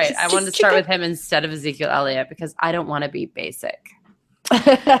 Yeah, that's right. I wanted to start with him instead of Ezekiel Elliott because I don't want to be basic.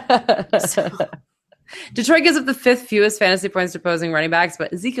 Detroit gives up the 5th fewest fantasy points to opposing running backs,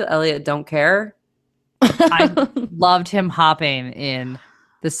 but Ezekiel Elliott don't care. I loved him hopping in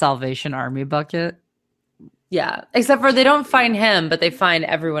the Salvation Army bucket. Yeah, except for they don't find him, but they find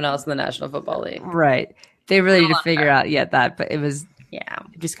everyone else in the National Football League. Right. They really need to figure out that, but it was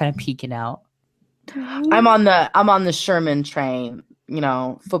just kind of peeking out. I'm on the Sherman train.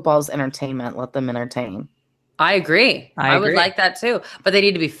 Football's entertainment. Let them entertain. I agree. I would like that too, but they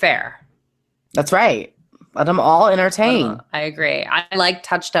need to be fair. That's right. Let them all entertain. I agree. I like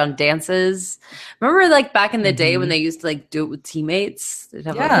touchdown dances. Remember, back in the day when they used to do it with teammates? They'd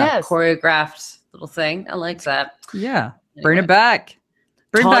have a choreographed little thing. I like that. Yeah, anyway. Bring it back.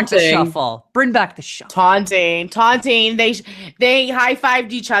 Bring back the shuffle. Bring back the shuffle. Taunting. They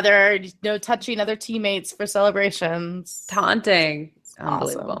high-fived each other. Touching other teammates for celebrations. Taunting.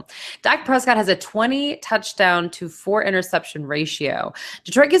 Unbelievable. Awesome. Dak Prescott has a 20 touchdown to 4 interception ratio.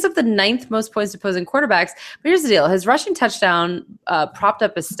 Detroit gives up the 9th most points to opposing quarterbacks. But here's the deal. His rushing touchdown propped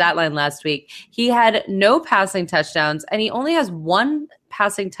up his stat line last week. He had no passing touchdowns, and he only has 1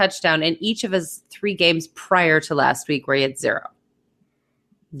 passing touchdown in each of his 3 games prior to last week where he had 0.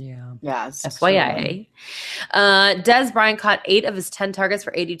 Yeah. Yes. FYI. Des Bryant caught 8 of his 10 targets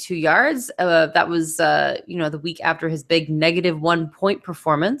for 82 yards. That was, the week after his big -1 point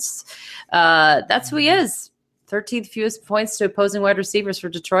performance. That's who he is. 13th fewest points to opposing wide receivers for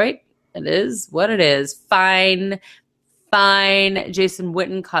Detroit. It is what it is. Fine. Jason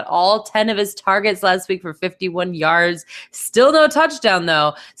Witten caught all 10 of his targets last week for 51 yards. Still no touchdown,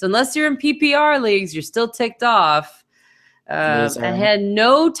 though. So unless you're in PPR leagues, you're still ticked off. And had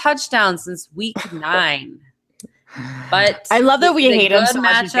no touchdowns since week 9. But I love that we hate him so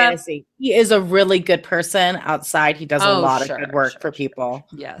much in fantasy. He is a really good person outside. He does a lot of good work for people.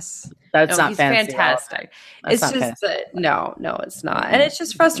 Yes. That's not fantasy. Fantastic. It's just no, it's not. And it's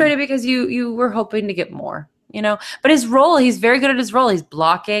just frustrating because you were hoping to get more. But his role, he's very good at his role. He's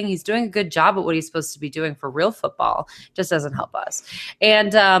blocking. He's doing a good job at what he's supposed to be doing for real football. Just doesn't help us.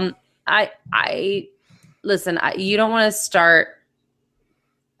 And I listen, you don't want to start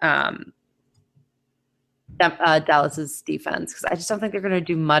Dallas's defense because I just don't think they're going to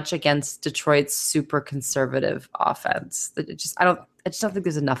do much against Detroit's super conservative offense. I just don't think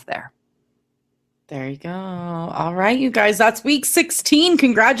there's enough there. There you go. All right, you guys, that's week 16.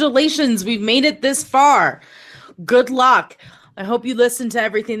 Congratulations. We've made it this far. Good luck. I hope you listened to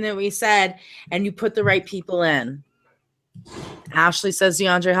everything that we said and you put the right people in. Ashley says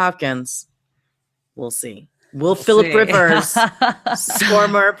DeAndre Hopkins. We'll see. Will Phillip Rivers score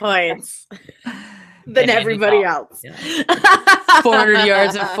more points than everybody else? Yeah. 400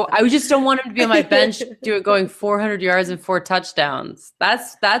 yards and I just don't want him to be on my bench going 400 yards and 4 touchdowns.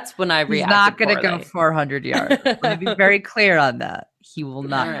 That's when I react. He's not going to go 400 yards. I'm going to be very clear on that. He will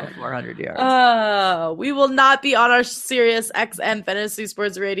not go 400 yards. We will not be on our Sirius XM Fantasy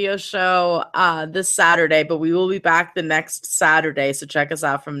Sports Radio show this Saturday, but we will be back the next Saturday. So check us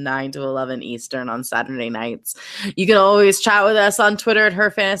out from 9 to 11 Eastern on Saturday nights. You can always chat with us on Twitter at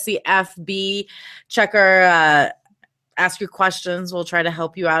HerFantasyFB. Check our ask your questions. We'll try to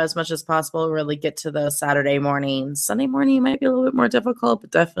help you out as much as possible. Really get to those Saturday mornings. Sunday morning might be a little bit more difficult, but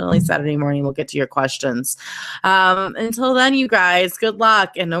definitely Saturday morning we'll get to your questions. Until then, you guys, good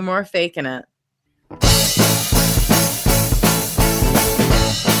luck and no more faking it.